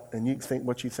out, and you can think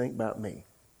what you think about me.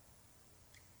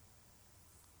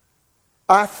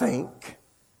 I think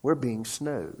we're being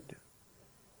snowed.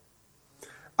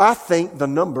 I think the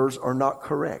numbers are not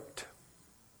correct.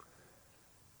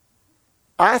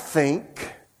 I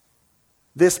think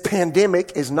this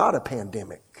pandemic is not a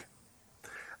pandemic.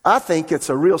 I think it's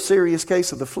a real serious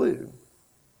case of the flu.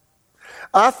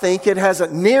 I think it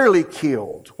hasn't nearly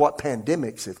killed what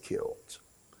pandemics have killed.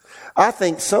 I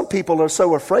think some people are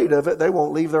so afraid of it, they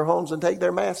won't leave their homes and take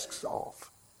their masks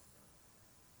off.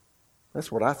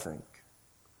 That's what I think.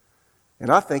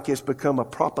 And I think it's become a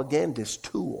propagandist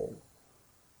tool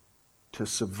to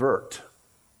subvert.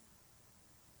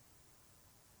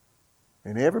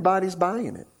 And everybody's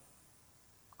buying it.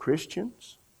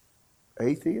 Christians,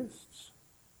 atheists,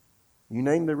 you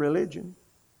name the religion.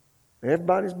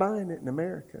 Everybody's buying it in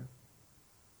America.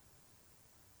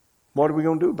 What are we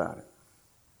going to do about it?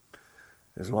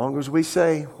 As long as we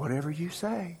say, whatever you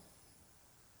say.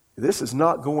 This is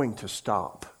not going to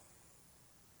stop.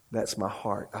 That's my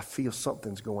heart. I feel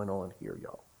something's going on here,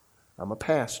 y'all. I'm a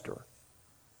pastor.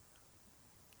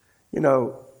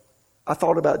 I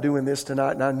thought about doing this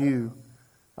tonight, and I knew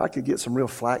I could get some real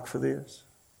flack for this.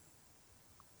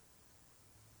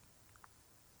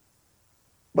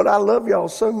 But I love y'all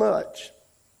so much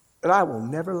that I will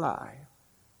never lie.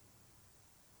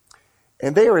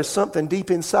 And there is something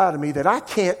deep inside of me that I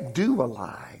can't do a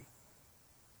lie.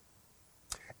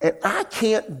 And I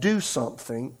can't do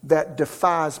something that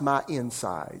defies my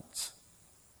insides.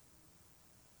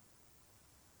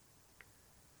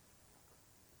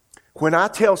 When I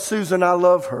tell Susan I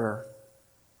love her,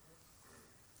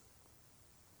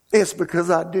 it's because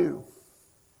I do.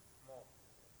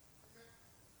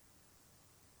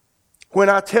 When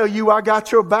I tell you I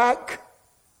got your back,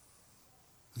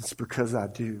 it's because I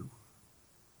do.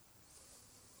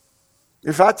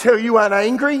 If I tell you I'm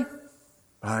angry,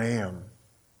 I am.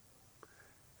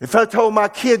 If I told my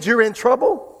kids you're in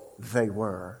trouble, they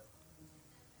were.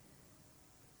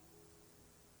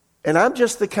 And I'm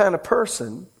just the kind of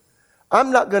person,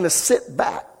 I'm not going to sit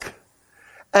back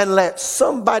and let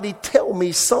somebody tell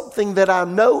me something that I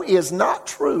know is not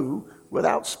true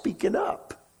without speaking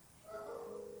up.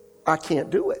 I can't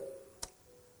do it.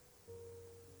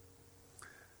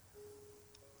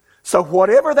 So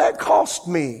whatever that cost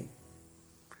me,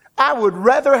 I would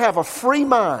rather have a free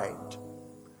mind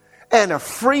and a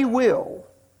free will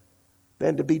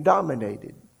than to be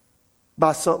dominated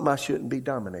by something I shouldn't be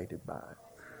dominated by.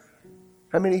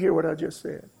 How many hear what I just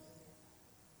said?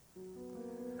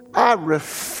 I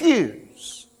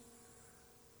refuse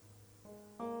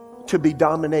to be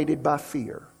dominated by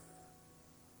fear.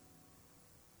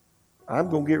 I'm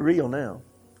going to get real now.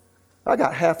 I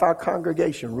got half our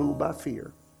congregation ruled by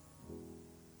fear.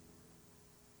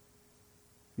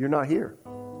 You're not here.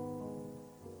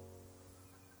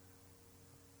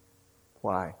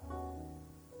 Why?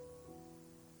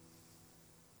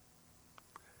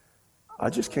 I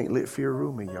just can't let fear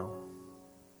rule me, y'all.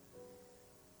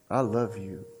 I love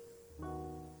you.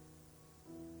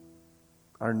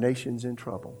 Our nation's in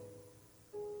trouble.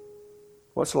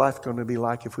 What's life going to be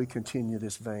like if we continue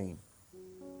this vein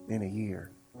in a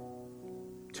year,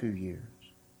 2 years,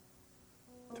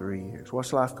 3 years?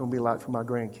 What's life going to be like for my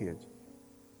grandkids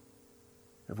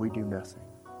if we do nothing?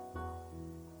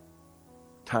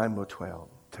 Time will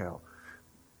tell.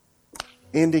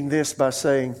 Ending this by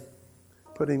saying,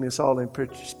 putting this all in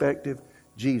perspective,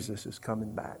 Jesus is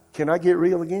coming back. Can I get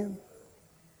real again?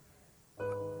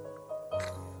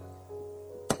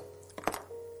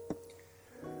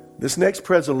 This next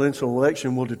presidential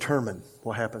election will determine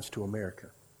what happens to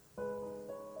America.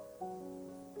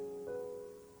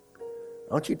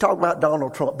 Don't you talk about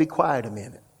Donald Trump. Be quiet a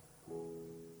minute.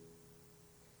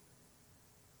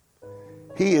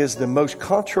 He is the most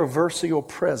controversial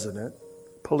president,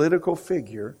 political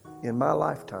figure in my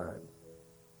lifetime.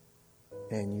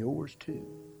 And yours too.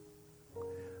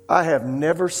 I have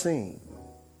never seen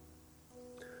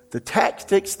the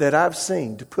tactics that I've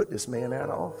seen to put this man out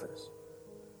of office.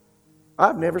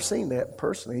 I've never seen that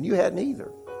personally, and you hadn't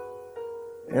either.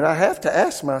 And I have to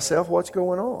ask myself what's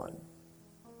going on.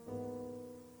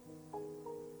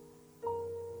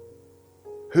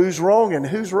 Who's wrong and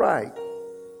who's right?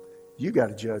 You got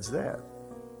to judge that.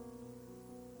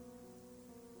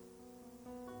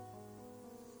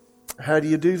 How do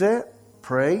you do that?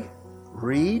 Pray,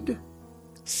 read,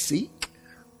 seek,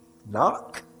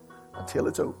 knock until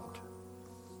it's opened.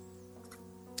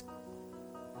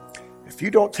 If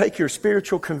you don't take your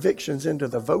spiritual convictions into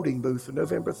the voting booth on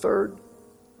November 3rd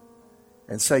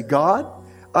and say, God,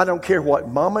 I don't care what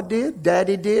mama did,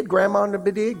 daddy did, grandmama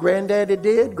did, granddaddy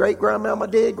did, great-grandmama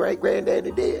did,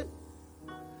 great-granddaddy did.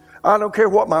 I don't care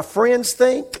what my friends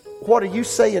think. What are you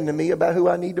saying to me about who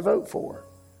I need to vote for?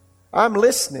 I'm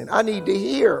listening. I need to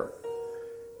hear.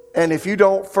 And if you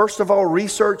don't, first of all,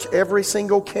 research every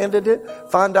single candidate,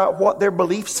 find out what their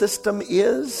belief system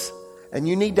is, and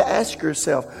you need to ask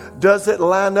yourself, does it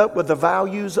line up with the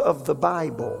values of the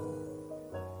Bible?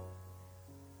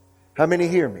 How many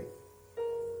hear me?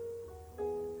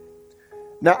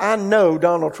 Now, I know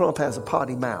Donald Trump has a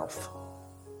potty mouth.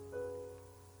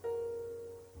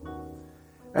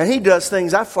 And he does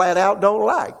things I flat out don't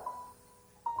like.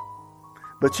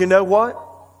 But you know what?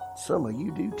 Some of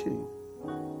you do too.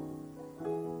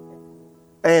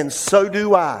 And so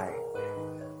do I.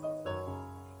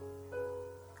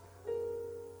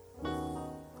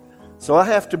 So I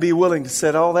have to be willing to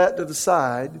set all that to the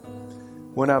side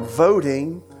when I'm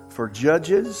voting for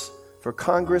judges, for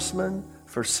congressmen,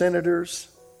 for senators,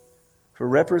 for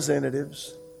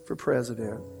representatives, for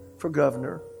president, for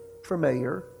governor, for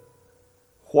mayor.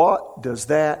 What does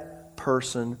that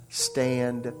person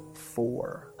stand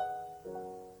for?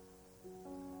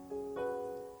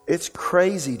 It's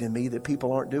crazy to me that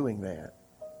people aren't doing that.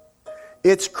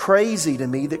 It's crazy to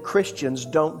me that Christians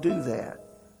don't do that.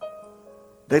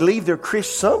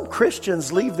 Some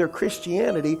Christians leave their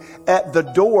Christianity at the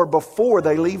door before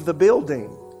they leave the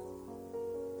building.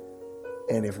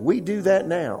 And if we do that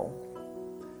now,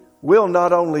 we'll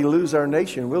not only lose our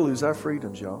nation, we'll lose our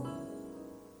freedoms, y'all.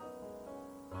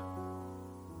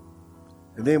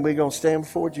 And then we're going to stand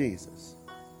before Jesus.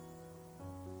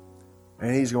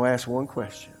 And He's going to ask one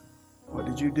question. What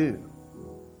did you do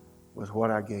with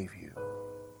what I gave you?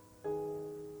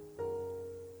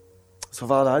 So,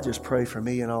 Father, I just pray for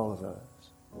me and all of us.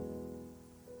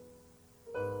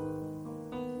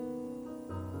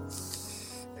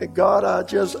 And God, I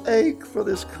just ache for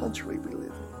this country we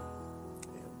live in.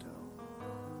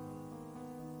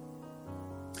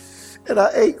 And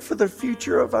I ache for the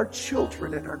future of our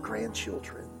children and our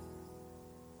grandchildren.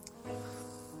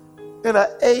 And I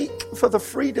ache for the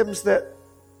freedoms that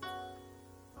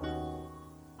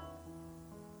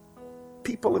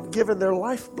people have given their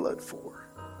lifeblood for.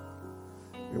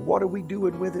 And what are we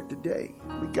doing with it today?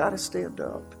 We got to stand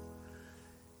up.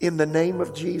 In the name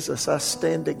of Jesus, I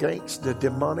stand against the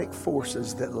demonic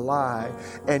forces that lie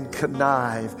and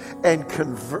connive and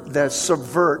that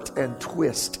subvert and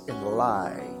twist and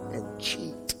lie and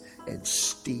cheat and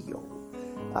steal.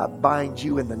 I bind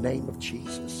you in the name of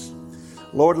Jesus.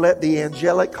 Lord, let the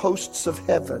angelic hosts of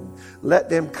heaven, let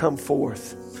them come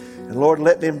forth. And Lord,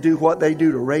 let them do what they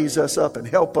do to raise us up and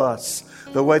help us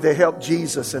the way they helped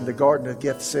Jesus in the Garden of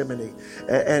Gethsemane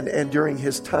and during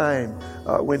His time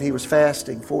when He was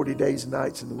fasting 40 days and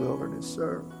nights in the wilderness,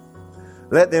 sir.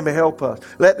 Let them help us.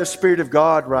 Let the Spirit of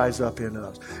God rise up in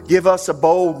us. Give us a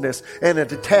boldness and a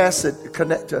tenacity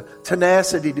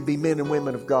to be men and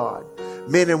women of God,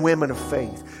 men and women of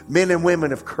faith, men and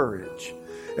women of courage.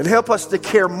 And help us to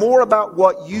care more about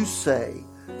what You say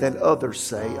than others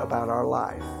say about our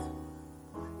life.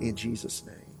 In Jesus'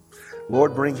 name.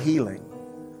 Lord, bring healing.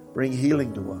 Bring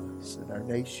healing to us and our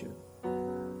nation.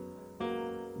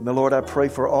 And the Lord, I pray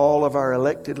for all of our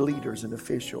elected leaders and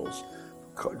officials,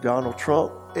 Donald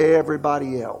Trump,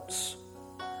 everybody else.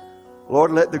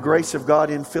 Lord, let the grace of God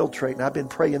infiltrate. And I've been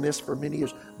praying this for many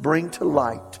years. Bring to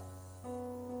light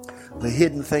the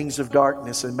hidden things of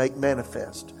darkness and make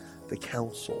manifest the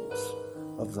counsels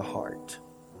of the heart.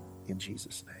 In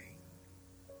Jesus' name.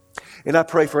 And I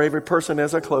pray for every person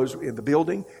as I close in the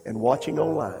building and watching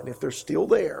online, if they're still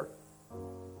there,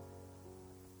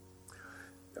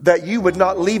 that You would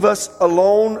not leave us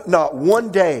alone, not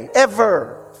one day,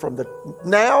 ever, from the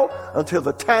now until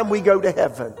the time we go to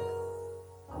heaven.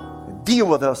 And deal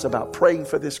with us about praying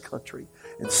for this country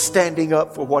and standing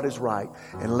up for what is right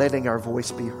and letting our voice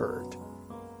be heard.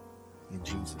 In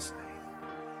Jesus' name.